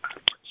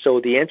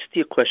 So the answer to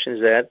your question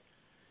is that,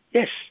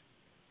 yes,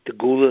 the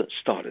Gula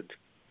started.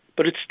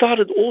 But it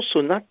started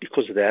also not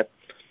because of that,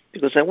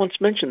 because I once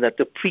mentioned that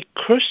the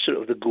precursor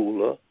of the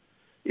Gula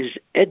is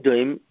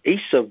Edom,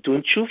 Esav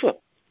doing tshuva.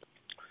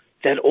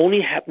 That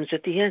only happens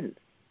at the end.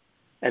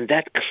 And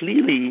that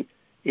clearly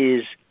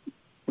is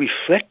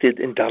reflected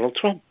in Donald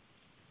Trump.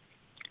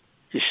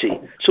 You see.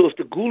 So if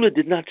the Gula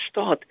did not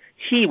start,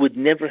 he would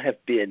never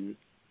have been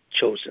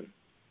chosen.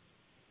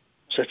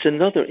 So that's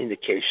another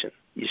indication,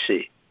 you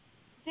see.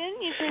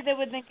 Didn't you say that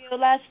when the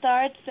Geulah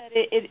starts, that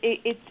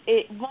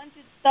it once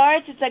it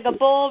starts, it's like a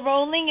ball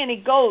rolling and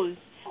it goes.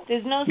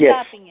 There's no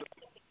stopping it.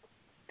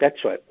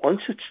 That's right.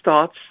 Once it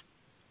starts,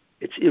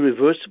 it's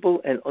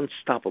irreversible and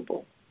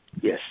unstoppable.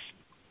 Yes.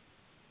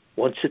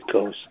 Once it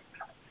goes.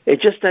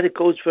 It's just that it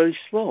goes very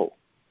slow.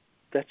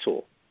 That's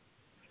all.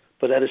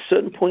 But at a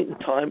certain point in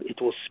time, it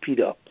will speed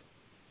up.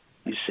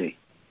 You see.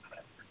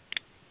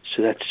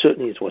 So that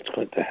certainly is what's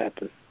going to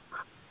happen.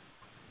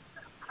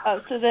 Oh,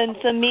 so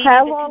maybe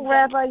how long,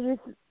 Rabbi?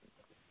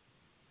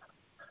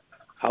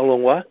 How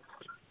long what?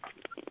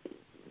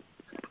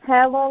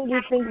 How long do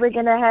you think we're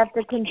going to have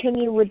to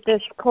continue with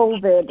this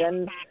COVID,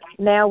 and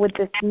now with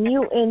this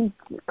mutant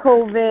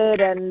COVID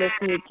and this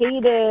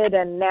mutated,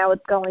 and now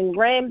it's going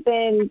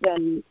rampant,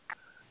 and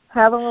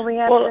how long are we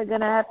going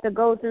to have to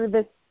go through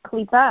this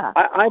klipa?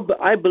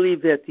 I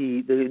believe that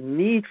the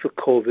need for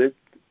COVID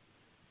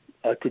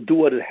to do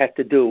what it had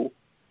to do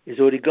is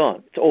already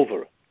gone. It's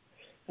over.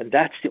 And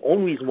that's the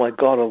only reason why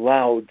God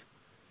allowed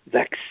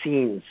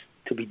vaccines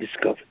to be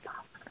discovered.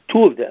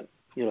 Two of them,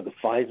 the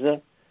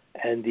Pfizer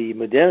and the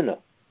Moderna.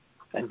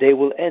 And they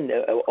will end.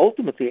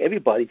 Ultimately,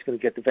 everybody's going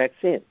to get the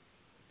vaccine.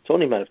 It's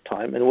only a matter of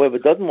time. And whoever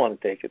doesn't want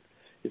to take it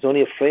is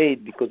only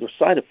afraid because of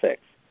side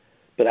effects.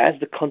 But as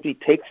the country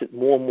takes it,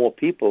 more and more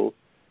people,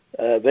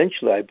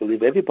 eventually I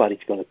believe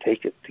everybody's going to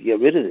take it to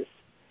get rid of this.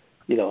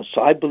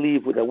 So I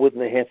believe that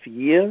within a half a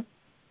year,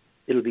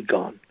 it'll be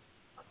gone.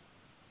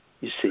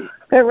 You see.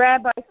 But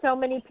Rabbi, so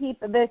many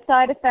people, the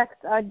side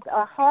effects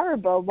are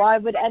horrible. Why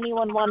would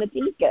anyone want to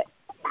take it?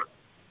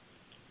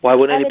 Why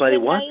would anybody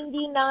want?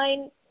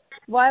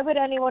 Why would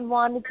anyone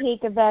want to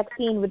take a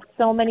vaccine with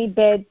so many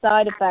bad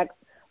side effects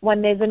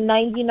when there's a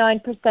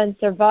 99%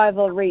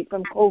 survival rate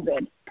from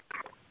COVID?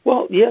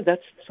 Well, yeah,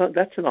 that's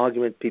an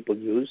argument people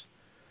use,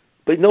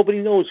 but nobody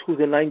knows who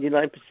the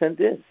 99%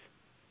 is,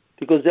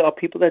 because there are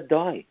people that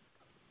die.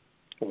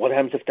 And what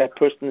happens if that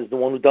person is the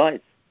one who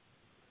dies?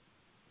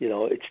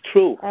 It's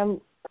true. I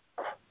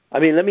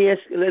mean,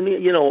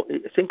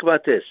 think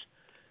about this.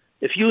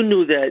 If you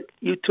knew that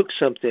you took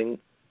something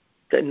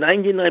that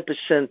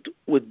 99%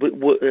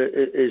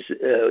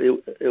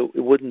 it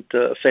wouldn't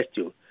affect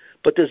you,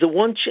 but there's a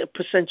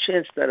 1%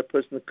 chance that a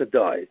person could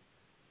die,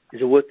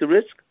 is it worth the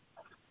risk?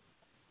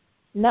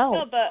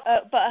 No. But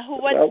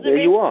what's well, the there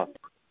risk? you are.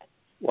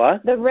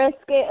 What? The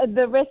risk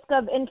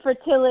of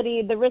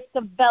infertility, the risk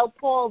of Bell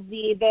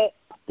palsy,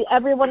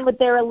 everyone with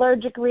their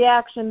allergic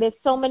reaction. There's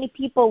so many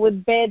people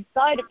with bad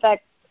side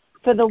effects.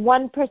 For the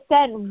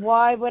 1%,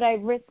 why would I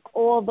risk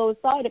all those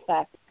side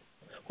effects?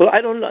 Well,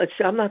 I don't know.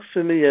 I'm not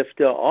familiar if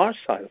there are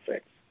side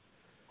effects.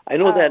 I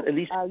know that at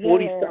least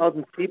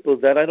 40,000 people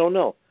that I don't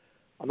know.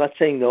 I'm not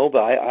saying no, but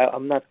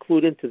I'm not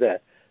clued into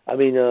that. I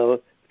mean,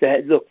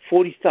 look,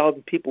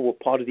 40,000 people were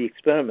part of the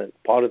experiment,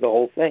 part of the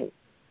whole thing.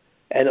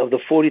 And of the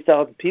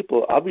 40,000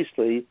 people,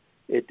 obviously,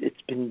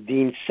 it's been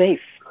deemed safe,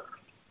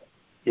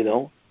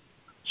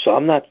 So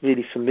I'm not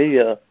really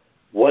familiar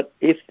what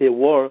if there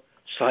were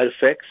side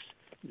effects,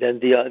 then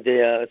there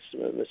are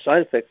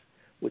side effects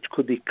which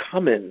could be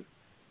common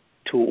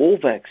to all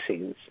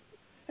vaccines.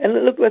 And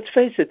look, let's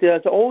face it,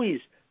 there's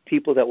always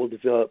people that will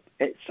develop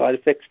side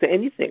effects to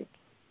anything,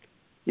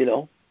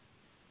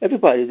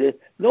 Everybody,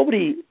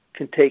 nobody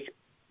can take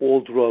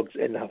all drugs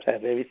and not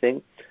have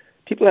everything.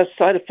 People have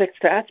side effects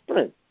to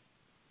aspirin.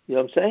 You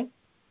know what I'm saying?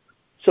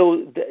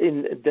 So,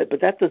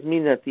 but that doesn't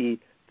mean that the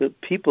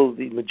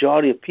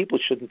majority of people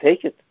shouldn't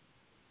take it.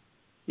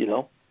 You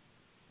know,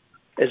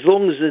 as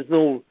long as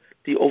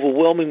the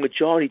overwhelming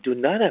majority do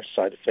not have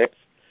side effects,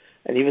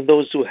 and even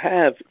those who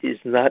have is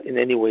not in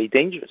any way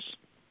dangerous.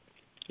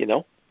 You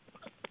know.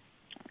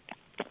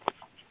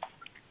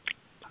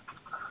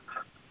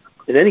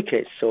 In any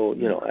case, so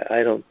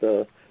I don't.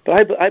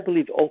 But I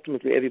believe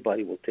ultimately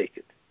everybody will take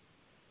it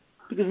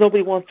because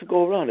nobody wants to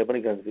go around.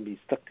 Everybody's going to be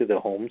stuck to their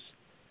homes,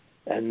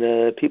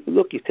 and people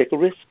look. You take a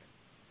risk.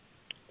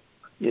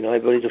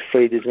 Everybody's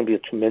afraid there's going to be a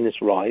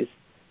tremendous rise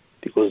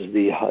because of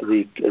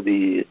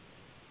the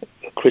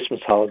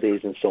Christmas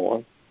holidays and so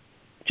on.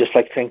 Just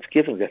like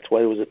Thanksgiving, that's why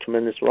there was a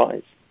tremendous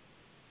rise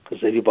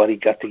because everybody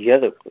got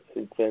together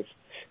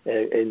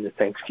in the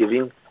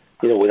Thanksgiving,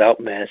 without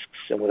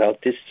masks and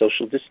without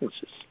social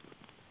distances.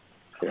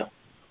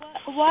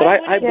 But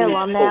I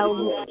believe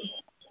now.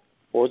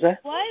 What was that?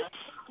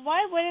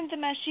 Why wouldn't the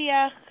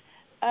Mashiach,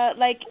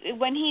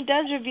 when he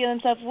does reveal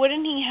himself,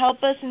 wouldn't he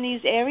help us in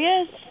these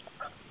areas?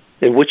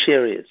 In which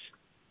areas?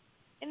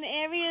 In the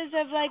areas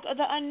of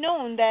the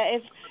unknown,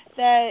 I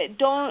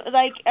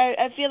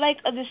feel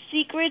like the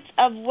secrets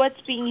of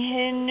what's being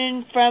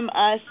hidden from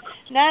us,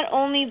 not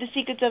only the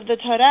secrets of the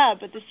Torah,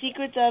 but the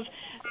secrets of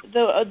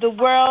the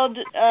world,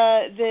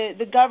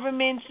 the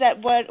governments, that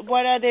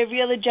what are their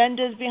real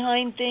agendas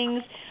behind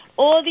things.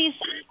 All these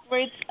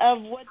secrets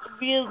of what's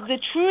real, the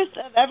truth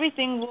of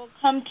everything will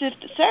come to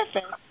the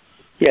surface.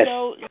 Yes,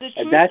 so the truth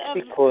and that's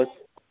because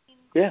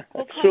will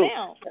come true.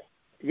 out.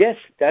 Yes,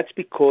 that's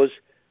because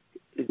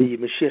the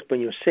Mashiach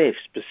ben Yosef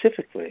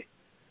specifically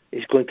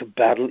is going to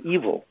battle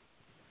evil.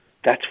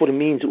 That's what it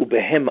means,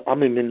 ubehem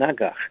amim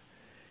menagach,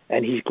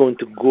 and he's going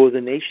to gore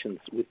the nations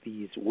with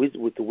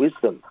the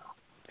wisdom.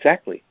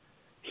 Exactly,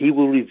 he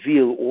will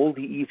reveal all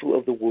the evil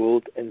of the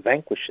world and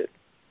vanquish it,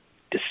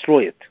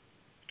 destroy it.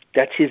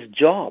 That's his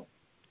job,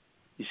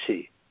 you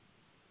see,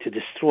 to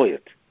destroy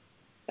it,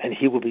 and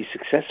he will be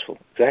successful.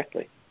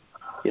 Exactly.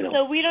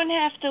 So we don't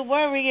have to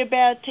worry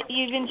about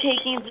even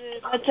taking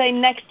let's say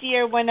next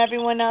year when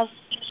everyone else,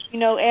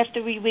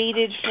 after we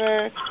waited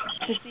to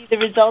see the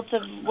results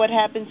of what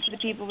happens to the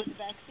people with the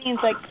vaccines,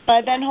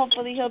 by then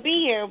hopefully he'll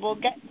be here. We'll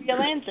get real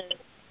answers.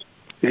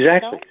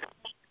 Exactly.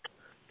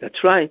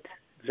 That's right.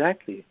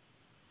 Exactly.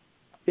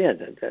 Yeah,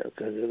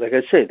 like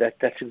I say,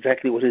 that's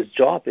exactly what his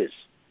job is,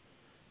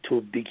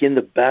 to begin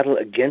the battle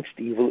against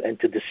evil and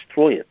to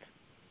destroy it.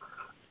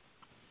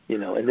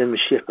 And then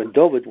Mashiach ben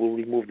David will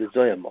remove the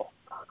Zoyama,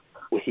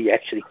 where he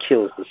actually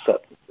kills the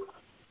Satan,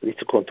 at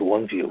least according to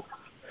one view.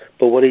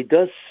 But what he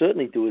does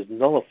certainly do is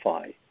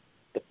nullify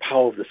the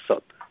power of the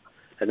Satan,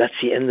 and that's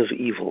the end of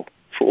evil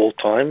for all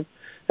time,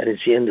 and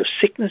it's the end of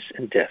sickness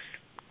and death.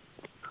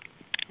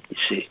 You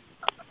see,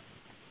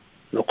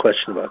 no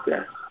question about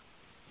that.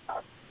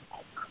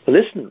 But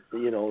listen,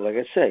 like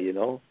I say,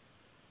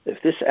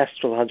 if this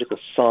astrological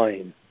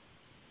sign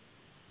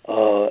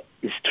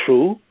is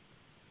true,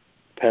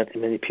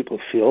 apparently many people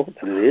feel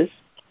that it is,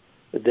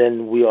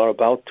 then we are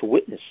about to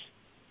witness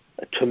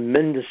a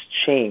tremendous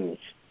change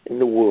in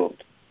the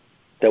world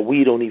that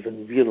we don't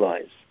even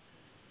realize,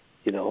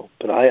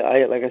 But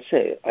I like I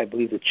say, I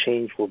believe the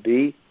change will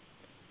be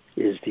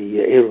the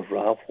Erev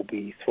Rav will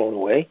be thrown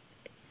away,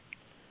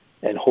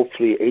 and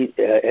hopefully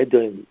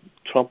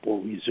Trump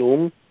will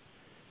resume.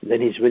 And then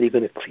he's really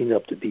going to clean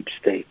up the deep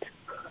state.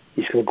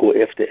 He's going to go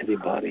after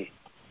everybody,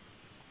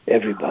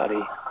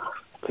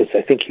 because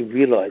I think he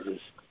realizes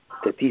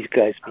that these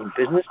guys mean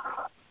business.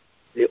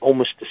 They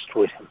almost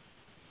destroyed him.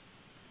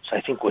 So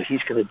I think what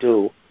he's going to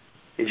do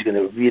is going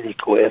to really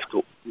go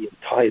after the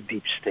entire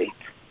deep state.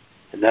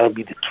 And that'll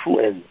be the true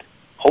end,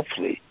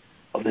 hopefully,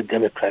 of the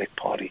Democratic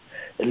Party.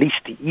 At least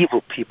the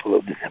evil people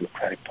of the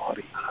Democratic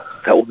Party.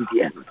 That will be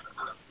the end.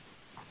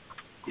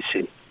 You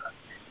see.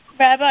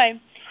 Rabbi,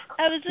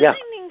 I was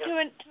listening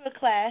to a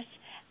class,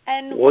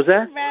 and what was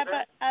that?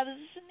 I was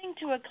listening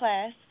to a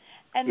class,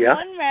 and Yeah?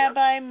 one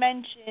rabbi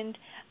mentioned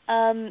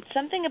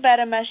something about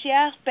a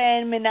Mashiach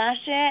ben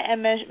Menashe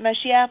and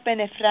Mashiach ben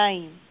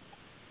Ephraim.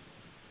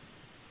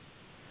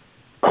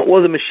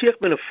 Well, the Mashiach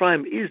ben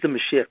Ephraim is the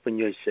Mashiach ben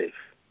Yosef.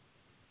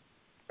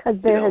 Because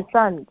they're his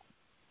sons.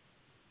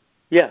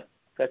 Yeah,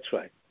 that's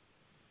right.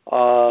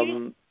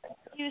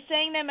 He was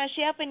saying that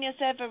Mashiach ben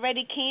Yosef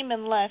already came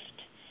and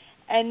left,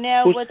 and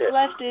now what's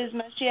left is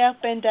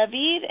Mashiach ben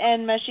David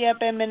and Mashiach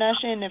ben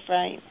Menashe and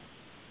Ephraim.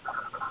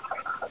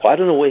 Well, I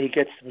don't know where he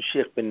gets the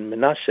Mashiach ben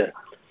Menashe,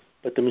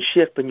 but the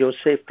Mashiach ben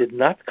Yosef did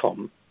not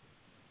come,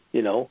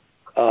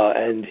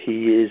 and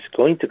he is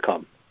going to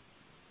come,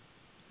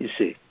 you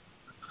see.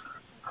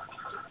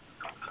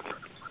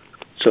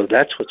 So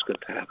that's what's going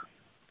to happen.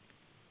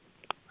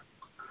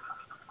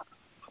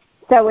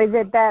 So is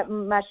it that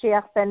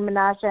Mashiach ben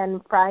Menashe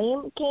and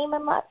Ephraim came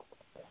and left?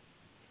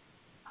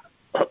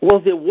 Well,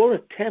 there were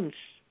attempts,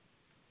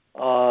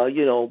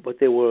 but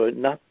they were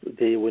not.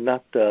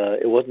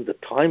 It wasn't the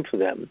time for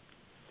them.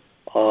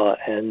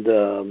 And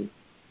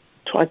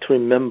try to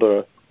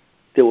remember,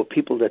 there were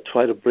people that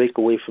tried to break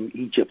away from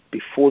Egypt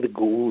before the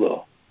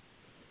Geula,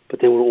 but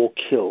they were all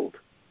killed.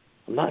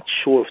 I'm not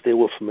sure if they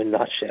were from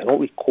Menashe. I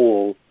don't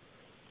recall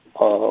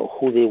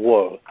who they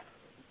were,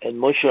 And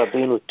Moshe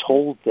Rabbeinu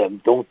told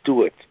them, don't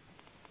do it,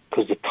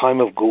 because the time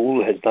of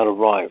Geula has not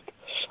arrived.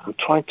 I'm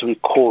trying to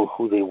recall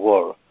who they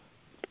were.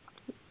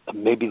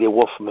 Maybe they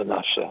were from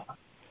Menashe.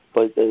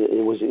 But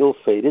it was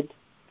ill-fated,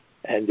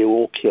 and they were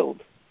all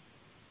killed.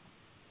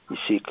 You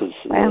see, because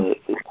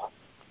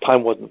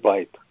time wasn't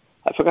right.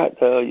 I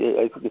forgot,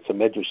 I think it's a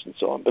Medrash and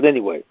so on. But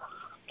anyway,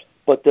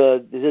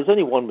 there's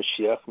only one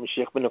Mashiach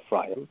ben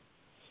Ephraim,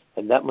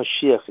 and that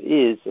Mashiach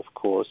is, of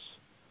course,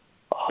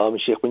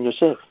 Mashiach ben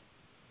Yosef.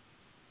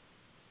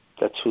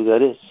 That's who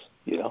that is,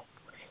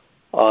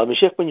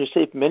 Mashiach ben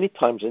Yosef, many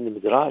times in the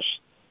Midrash,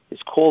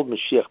 is called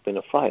Mashiach ben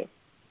Ephraim.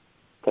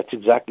 That's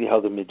exactly how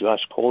the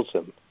Midrash calls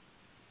him,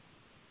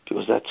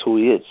 because that's who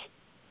he is,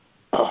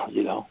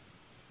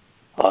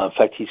 in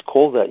fact, he's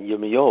called that in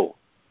Yirmiyahu,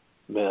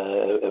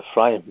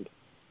 Ephraim,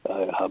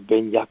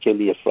 Ben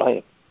Yakeli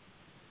Ephraim,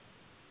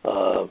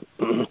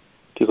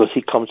 because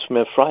he comes from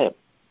Ephraim,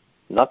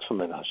 not from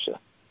Menashe,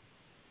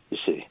 you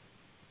see.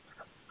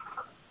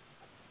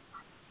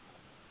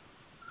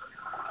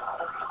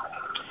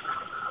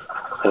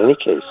 In any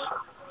case.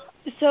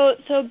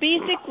 So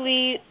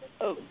basically,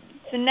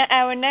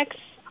 our next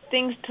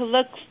things to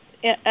look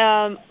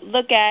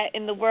at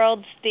in the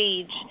world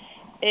stage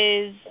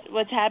is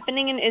what's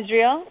happening in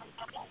Israel,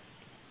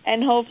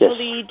 and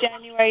hopefully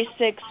January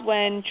 6th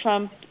when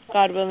Trump,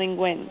 God willing,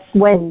 wins.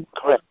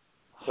 Correct.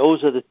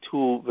 Those are the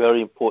two very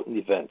important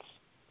events.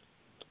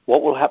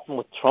 What will happen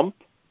with Trump?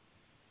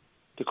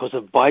 Because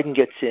if Biden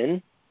gets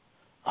in,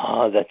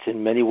 that's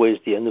in many ways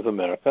the end of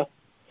America.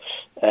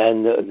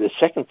 And the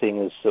second thing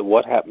is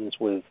what happens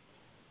with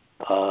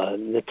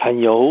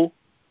Netanyahu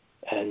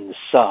and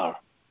Saar,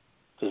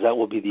 because that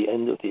will be the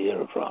end of the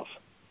Erev Rav.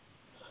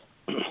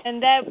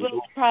 And that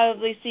we'll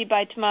probably see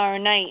by tomorrow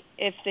night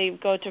if they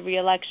go to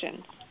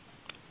re-elections.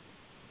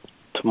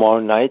 Tomorrow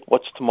night?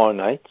 What's tomorrow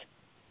night?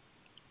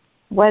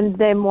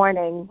 Wednesday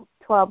morning,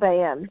 12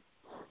 a.m.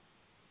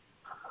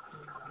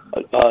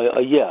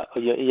 Yeah,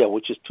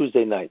 which is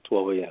Tuesday night,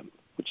 12 a.m.,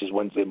 which is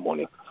Wednesday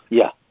morning.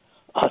 Yeah,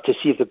 to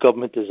see if the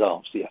government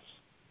dissolves, yes.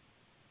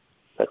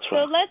 That's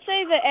right. So let's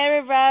say the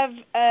Erev Rav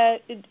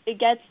it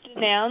gets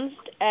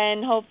denounced,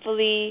 and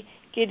hopefully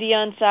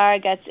Gideon Saar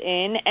gets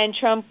in, and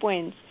Trump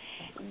wins.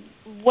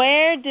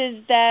 Where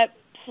does that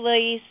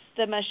place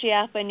the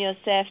Mashiach ben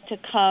Yosef to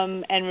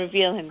come and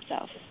reveal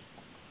himself?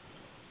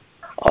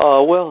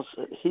 Well,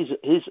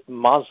 his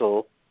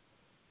mazel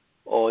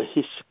or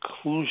his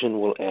seclusion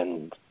will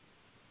end,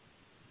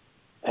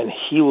 and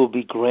he will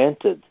be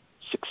granted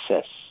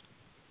success,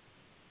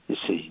 you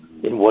see,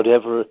 in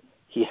whatever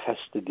he has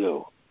to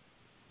do.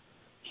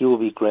 He will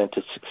be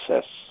granted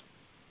success.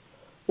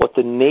 What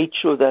the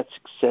nature of that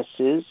success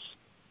is,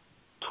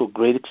 to a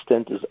great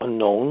extent, is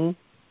unknown,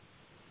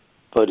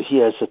 but he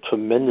has a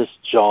tremendous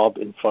job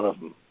in front of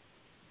him,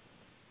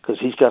 because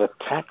he's got to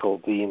tackle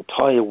the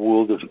entire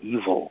world of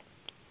evil,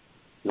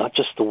 not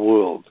just the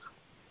world.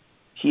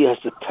 He has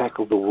to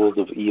tackle the world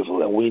of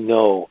evil, and we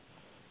know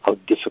how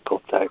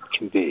difficult that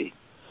can be.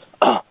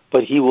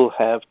 But he will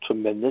have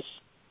tremendous,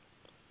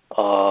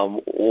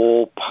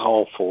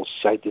 all-powerful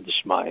Siyata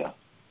Dishmaya.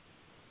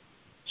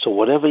 So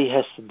whatever he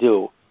has to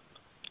do,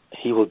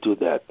 he will do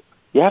that.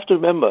 You have to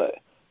remember,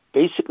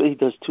 basically he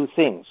does two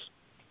things.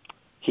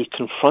 He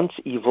confronts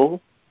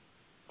evil,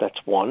 that's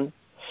one.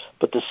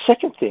 But the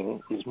second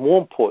thing is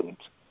more important.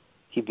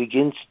 He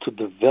begins to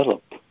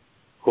develop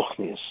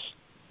Ruchnius.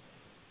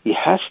 He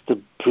has to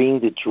bring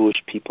the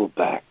Jewish people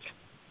back,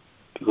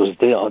 because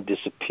they are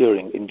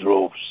disappearing in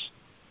droves.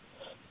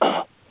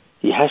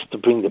 He has to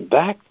bring them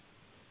back.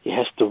 He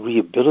has to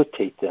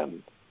rehabilitate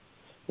them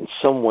in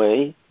some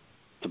way,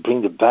 to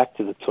bring them back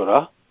to the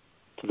Torah,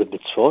 to the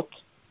mitzvot,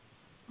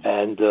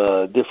 and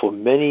therefore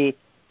many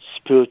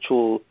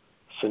spiritual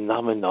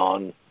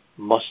phenomenon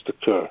must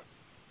occur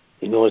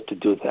in order to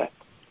do that.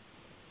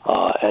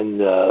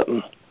 And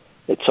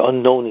it's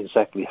unknown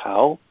exactly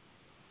how,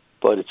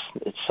 but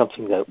it's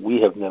something that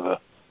we have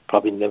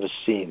probably never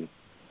seen,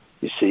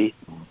 you see.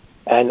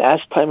 And as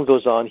time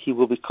goes on, he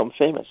will become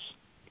famous.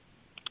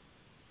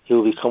 He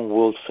will become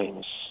world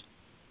famous.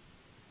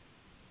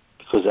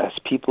 Because as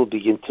people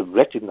begin to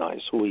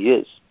recognize who he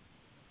is,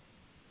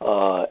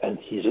 and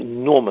his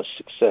enormous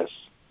success,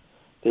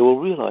 they will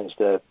realize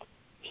that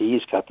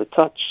he's got the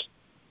touch,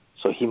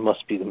 so he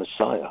must be the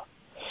Messiah.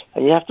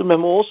 And you have to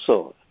remember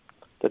also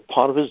that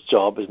part of his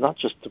job is not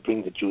just to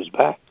bring the Jews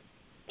back,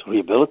 to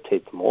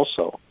rehabilitate them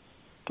also,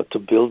 but to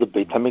build the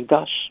Beit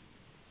HaMikdash.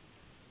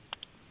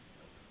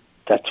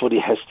 That's what he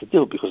has to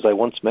do, because I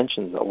once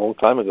mentioned a long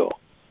time ago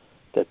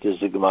that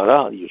there's a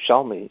Gemara,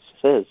 Yerushalmi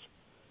says,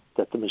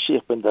 that the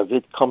Mashiach ben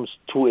David comes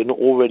to an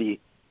already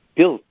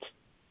built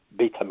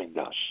Beit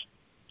HaMikdash.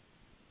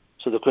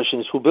 So the question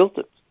is, who built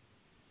it?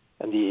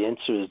 And the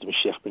answer is the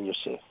Mashiach ben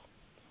Yosef.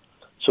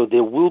 So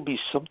there will be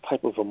some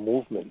type of a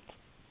movement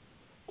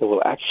that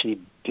will actually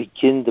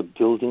begin the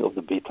building of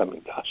the Beit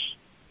HaMikdash.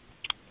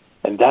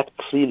 And that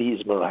clearly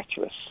is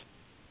miraculous,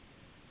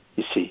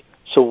 you see.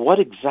 So what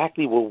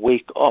exactly will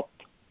wake up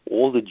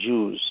all the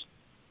Jews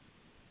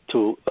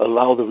to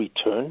allow the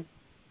return?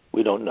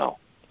 We don't know.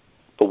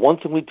 But one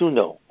thing we do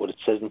know, what it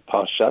says in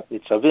Parshat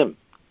Nitzavim,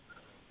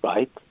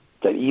 right?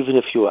 That even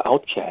if you are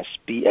outcast,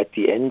 be at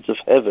the ends of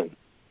heaven,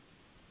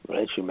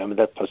 right? Remember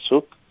that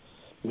pasuk?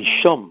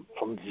 Misham,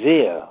 from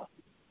there,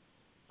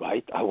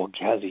 right? I will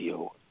gather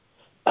you,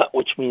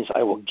 which means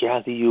I will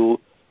gather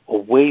you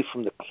away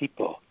from the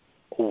klipa,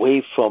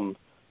 away from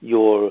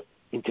your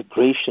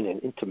integration and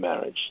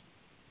intermarriage.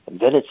 And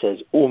then it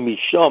says,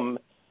 Misham,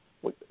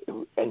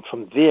 and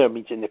from there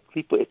means in the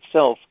klipa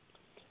itself,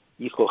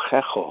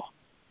 Yikochecho,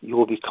 you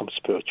will become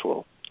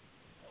spiritual.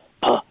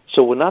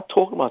 So we're not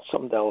talking about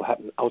something that will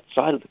happen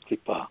outside of the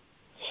klipa.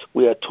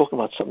 We are talking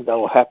about something that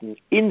will happen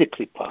in the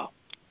klipa,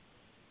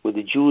 where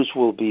the Jews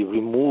will be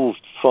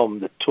removed from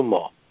the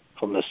tumah,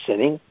 from the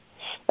sinning,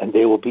 and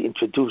they will be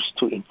introduced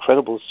to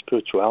incredible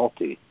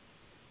spirituality.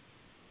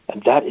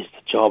 And that is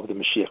the job of the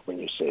Mashiach ben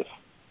Yosef.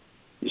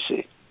 You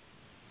see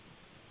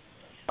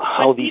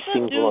how these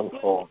things will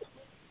unfold.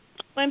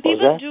 When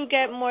people do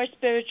get more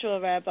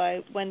spiritual, Rabbi,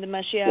 when the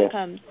Mashiach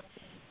comes,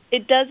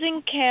 it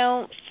doesn't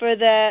count for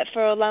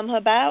Olam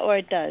Haba, or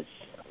it does?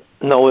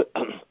 No,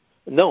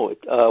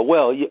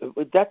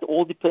 that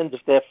all depends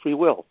if they have free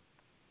will.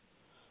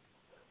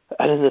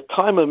 And in the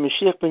time of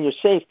Mashiach ben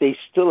Yosef, they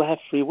still have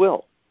free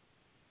will.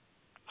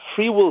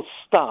 Free will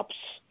stops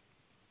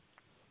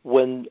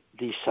when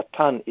the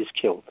Satan is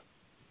killed,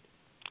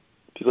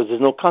 because there's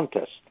no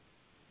contest.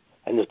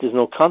 And if there's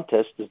no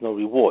contest, there's no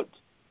reward.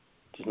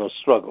 There's no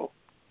struggle.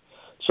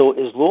 So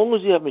as long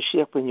as you have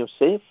Mashiach ben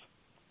Yosef,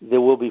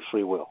 there will be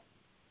free will.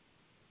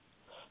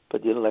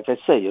 But like I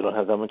say, you don't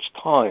have that much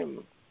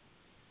time,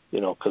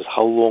 because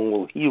how long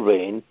will he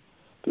reign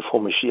before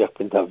Mashiach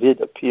ben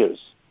David appears?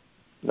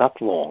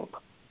 Not long.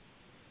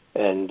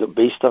 And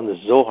based on the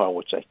Zohar,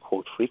 which I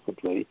quote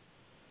frequently,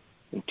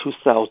 in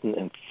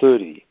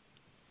 2030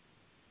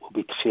 will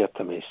be Tchiat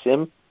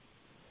HaMesim,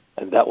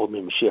 and that will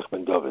be Mashiach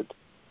ben David.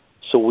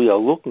 So we are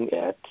looking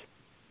at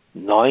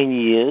 9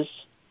 years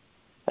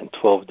and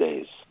 12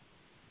 days.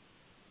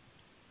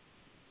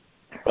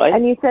 Right?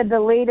 And you said the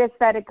latest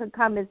that it could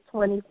come is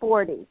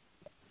 2040.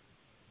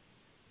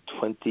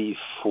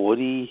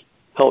 2040?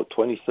 No,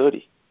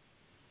 2030.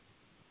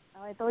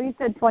 Oh, I thought you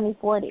said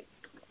 2040.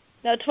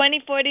 No,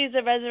 2040 is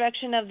the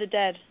resurrection of the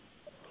dead.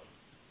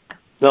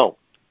 No,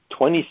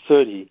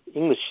 2030,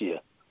 English year.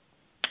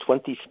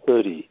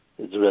 2030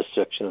 is the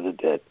resurrection of the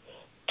dead.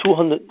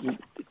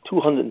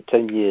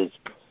 210 years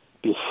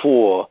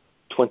before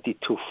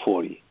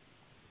 2240.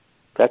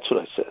 That's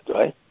what I said,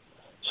 right?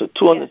 So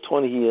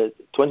 220 years,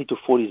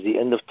 2240 is the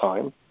end of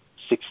time,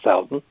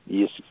 6,000,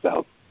 year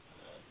 6,000.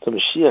 So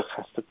Mashiach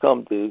has to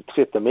come, the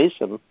Tchiat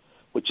HaMesim,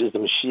 which is the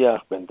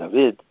Mashiach ben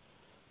David.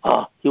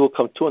 He will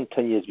come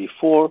 210 years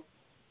before,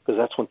 because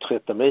that's when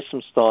Tchiat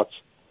HaMesim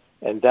starts,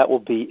 and that will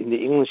be in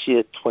the English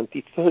year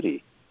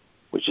 2030,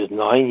 which is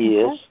 9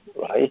 years,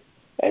 right,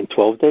 and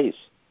 12 days.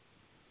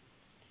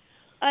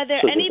 Are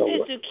there any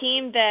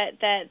Pesukim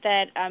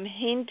that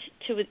hint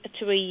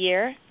to a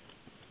year?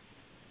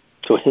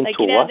 To hint like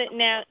to now what?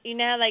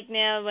 That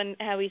now when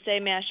how we say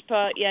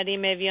Mashpa Yadim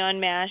Evion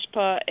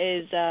Mashpa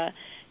is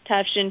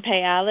Tafshin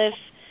Pei Aleph.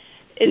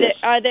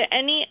 Are there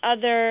any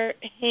other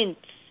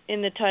hints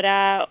in the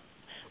Torah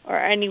or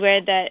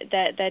anywhere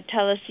that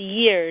tell us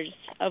years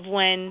of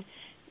when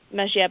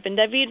Mashiach ben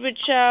David would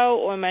show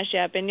or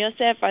Mashiach ben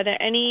Yosef? Are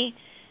there any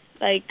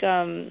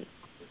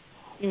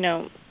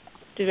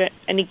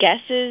any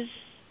guesses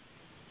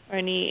or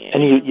any?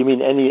 You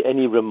mean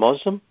any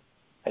remozim?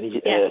 Any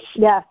hints?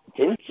 Yeah.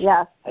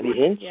 Any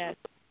hints? Yes.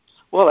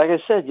 Well, like I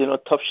said,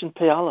 Tafshin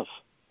Pei Aleph.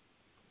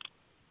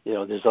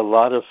 There's a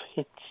lot of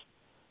hints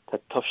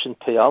that Tafshin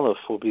Pei Aleph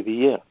will be the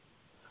year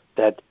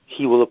that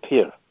he will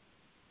appear.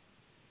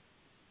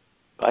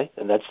 Right?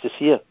 And that's this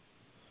year.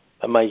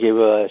 Am I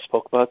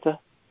spoke about that?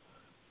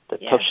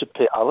 That Tafshin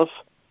Pei Aleph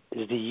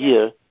is the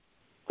year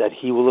that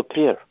he will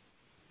appear.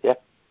 Yeah.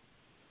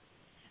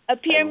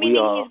 Appear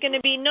meaning he's going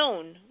to be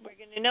known. We're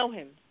going to know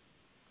him.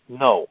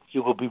 No, he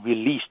will be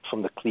released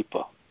from the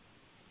klipa.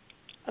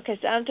 Okay,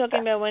 so I'm talking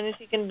about when is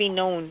he going to be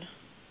known?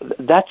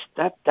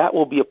 That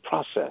will be a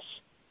process.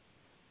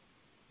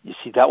 You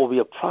see, that will be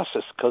a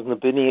process because in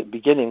the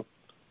beginning,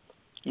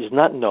 he's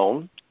not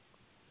known,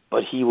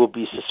 but he will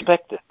be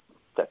suspected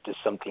that there's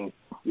something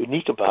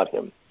unique about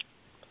him.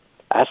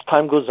 As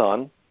time goes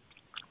on,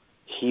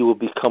 he will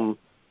become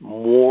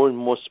more and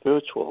more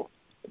spiritual,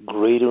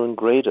 greater and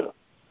greater.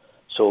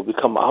 So it will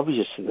become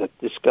obvious that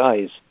this guy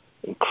is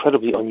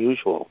incredibly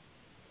unusual.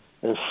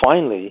 And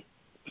finally,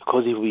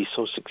 because he will be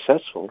so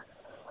successful,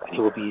 and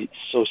he will be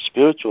so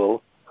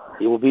spiritual,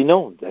 he will be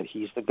known that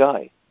he's the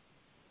guy.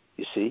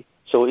 You see?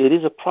 So it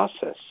is a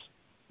process.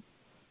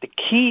 The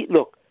key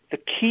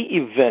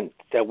event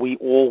that we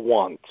all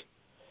want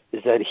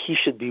is that he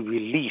should be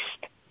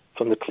released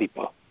from the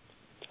klipa.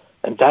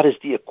 And that is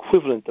the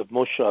equivalent of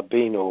Moshe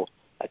Rabbeinu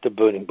at the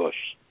burning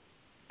bush.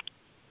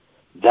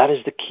 That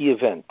is the key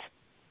event.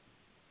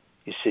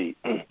 You see,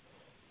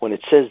 when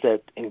it says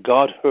that, and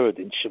God heard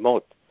in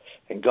Shemot,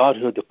 and God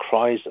heard the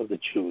cries of the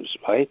Jews,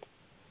 right?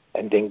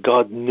 And then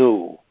God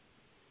knew,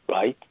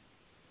 right?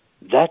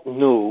 That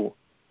knew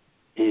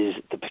is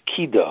the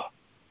Pekida.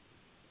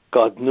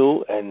 God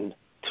knew, and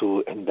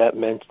that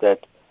meant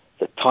that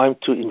the time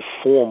to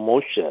inform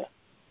Moshe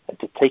and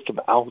to take him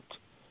out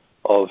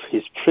of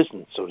his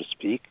prison, so to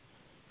speak,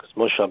 because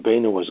Moshe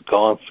Rabbeinu was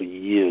gone for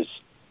years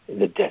in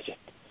the desert.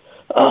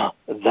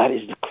 That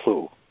is the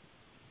clue,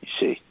 you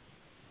see.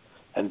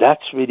 And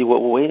that's really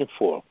what we're waiting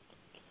for.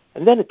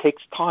 And then it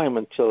takes time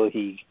until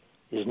he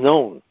is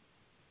known.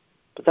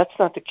 But that's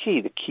not the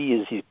key. The key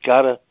is he's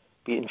got to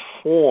be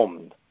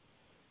informed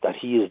that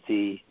he is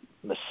the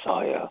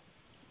Messiah.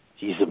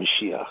 He's the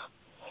Mashiach.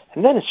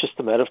 And then it's just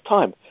a matter of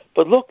time.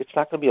 But look, it's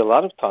not going to be a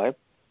lot of time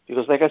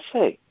because, like I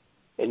say,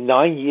 in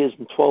 9 years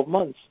and 12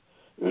 months,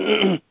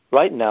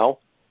 right now,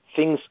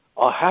 things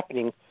are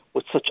happening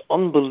with such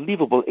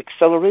unbelievable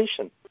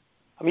acceleration.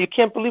 I mean, you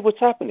can't believe what's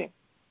happening.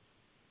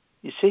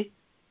 You see?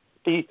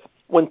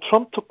 When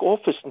Trump took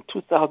office in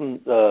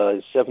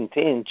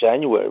 2017,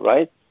 January,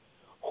 right,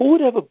 who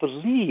would ever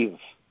believe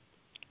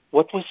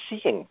what we're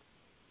seeing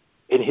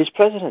in his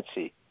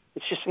presidency?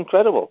 It's just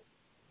incredible,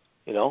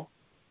 you know?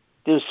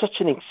 There's such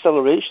an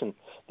acceleration.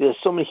 There's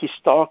so many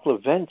historical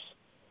events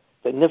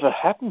that never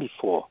happened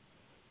before.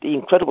 The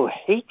incredible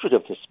hatred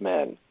of this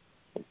man,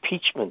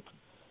 impeachment,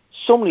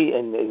 so many,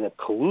 and the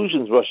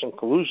collusions, Russian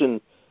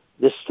collusion,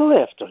 they're still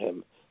after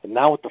him. And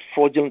now with the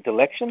fraudulent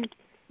election,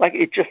 like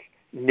it just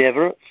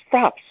never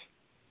stops,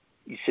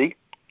 you see?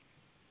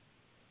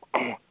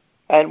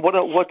 And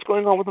what's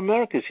going on with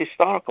America is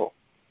historical.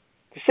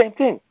 The same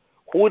thing.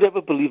 Who would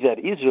ever believe that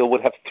Israel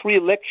would have 3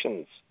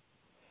 elections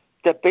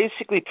that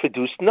basically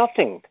produced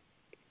nothing?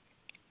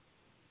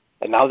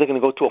 And now they're going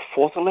to go to a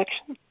 4th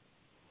election?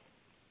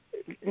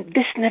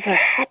 This never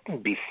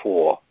happened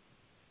before.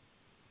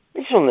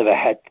 Israel never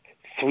had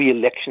 3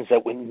 elections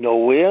that went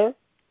nowhere.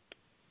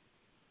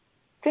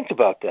 Think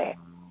about that.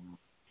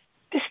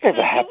 This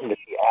never happened that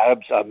the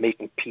Arabs are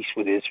making peace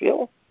with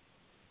Israel.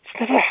 It's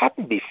never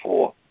happened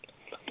before.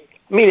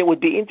 I mean, it would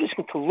be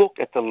interesting to look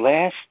at the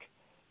last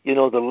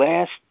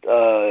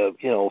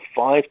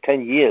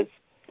 5-10 years,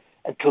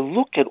 and to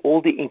look at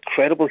all the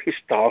incredible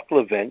historical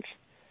events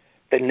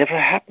that never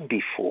happened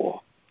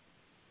before.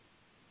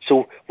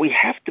 So we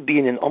have to be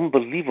in an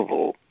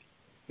unbelievable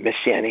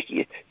messianic,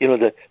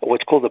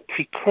 what's called a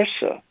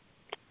precursor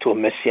to a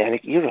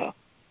messianic era,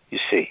 you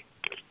see.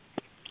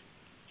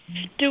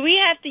 Do we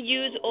have to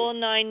use all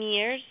 9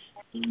 years?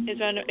 Does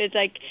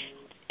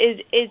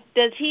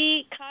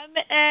he come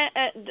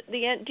at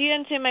the end? Do you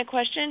understand my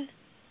question?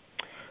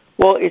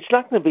 Well, it's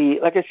not going to be,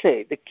 like I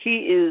say, the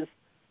key is,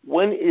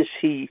 when is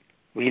he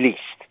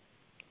released?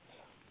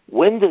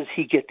 When does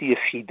he get the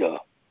Yechidah,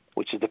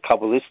 which is the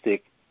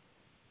Kabbalistic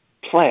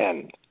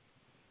plan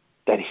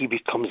that he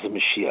becomes the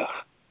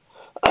Mashiach?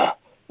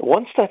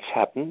 Once that's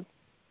happened,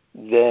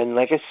 then,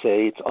 like I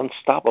say, it's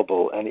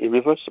unstoppable and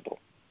irreversible.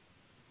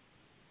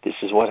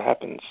 This is what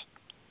happens,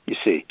 you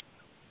see.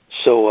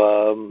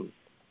 So,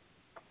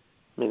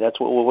 that's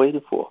what we're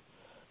waiting for.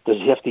 Does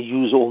he have to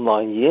use all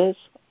 9 years?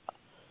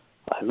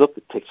 Look,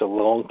 it takes a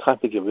long time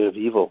to get rid of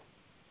evil.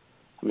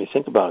 I mean,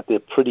 think about it. They're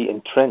pretty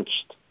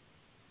entrenched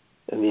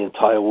in the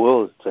entire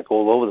world. It's like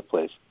all over the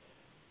place.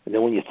 And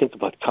then when you think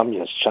about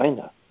communist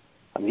China,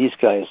 and these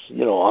guys,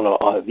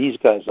 these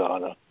guys are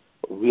on a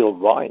real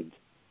ride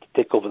to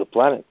take over the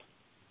planet.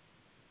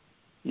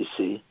 You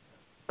see,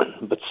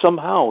 but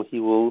somehow he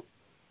will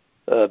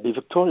be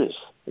victorious,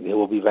 and he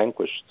will be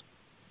vanquished.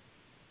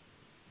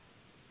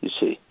 You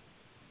see,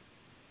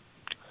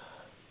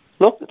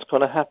 look, it's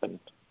going to happen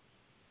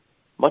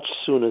much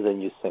sooner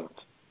than you think.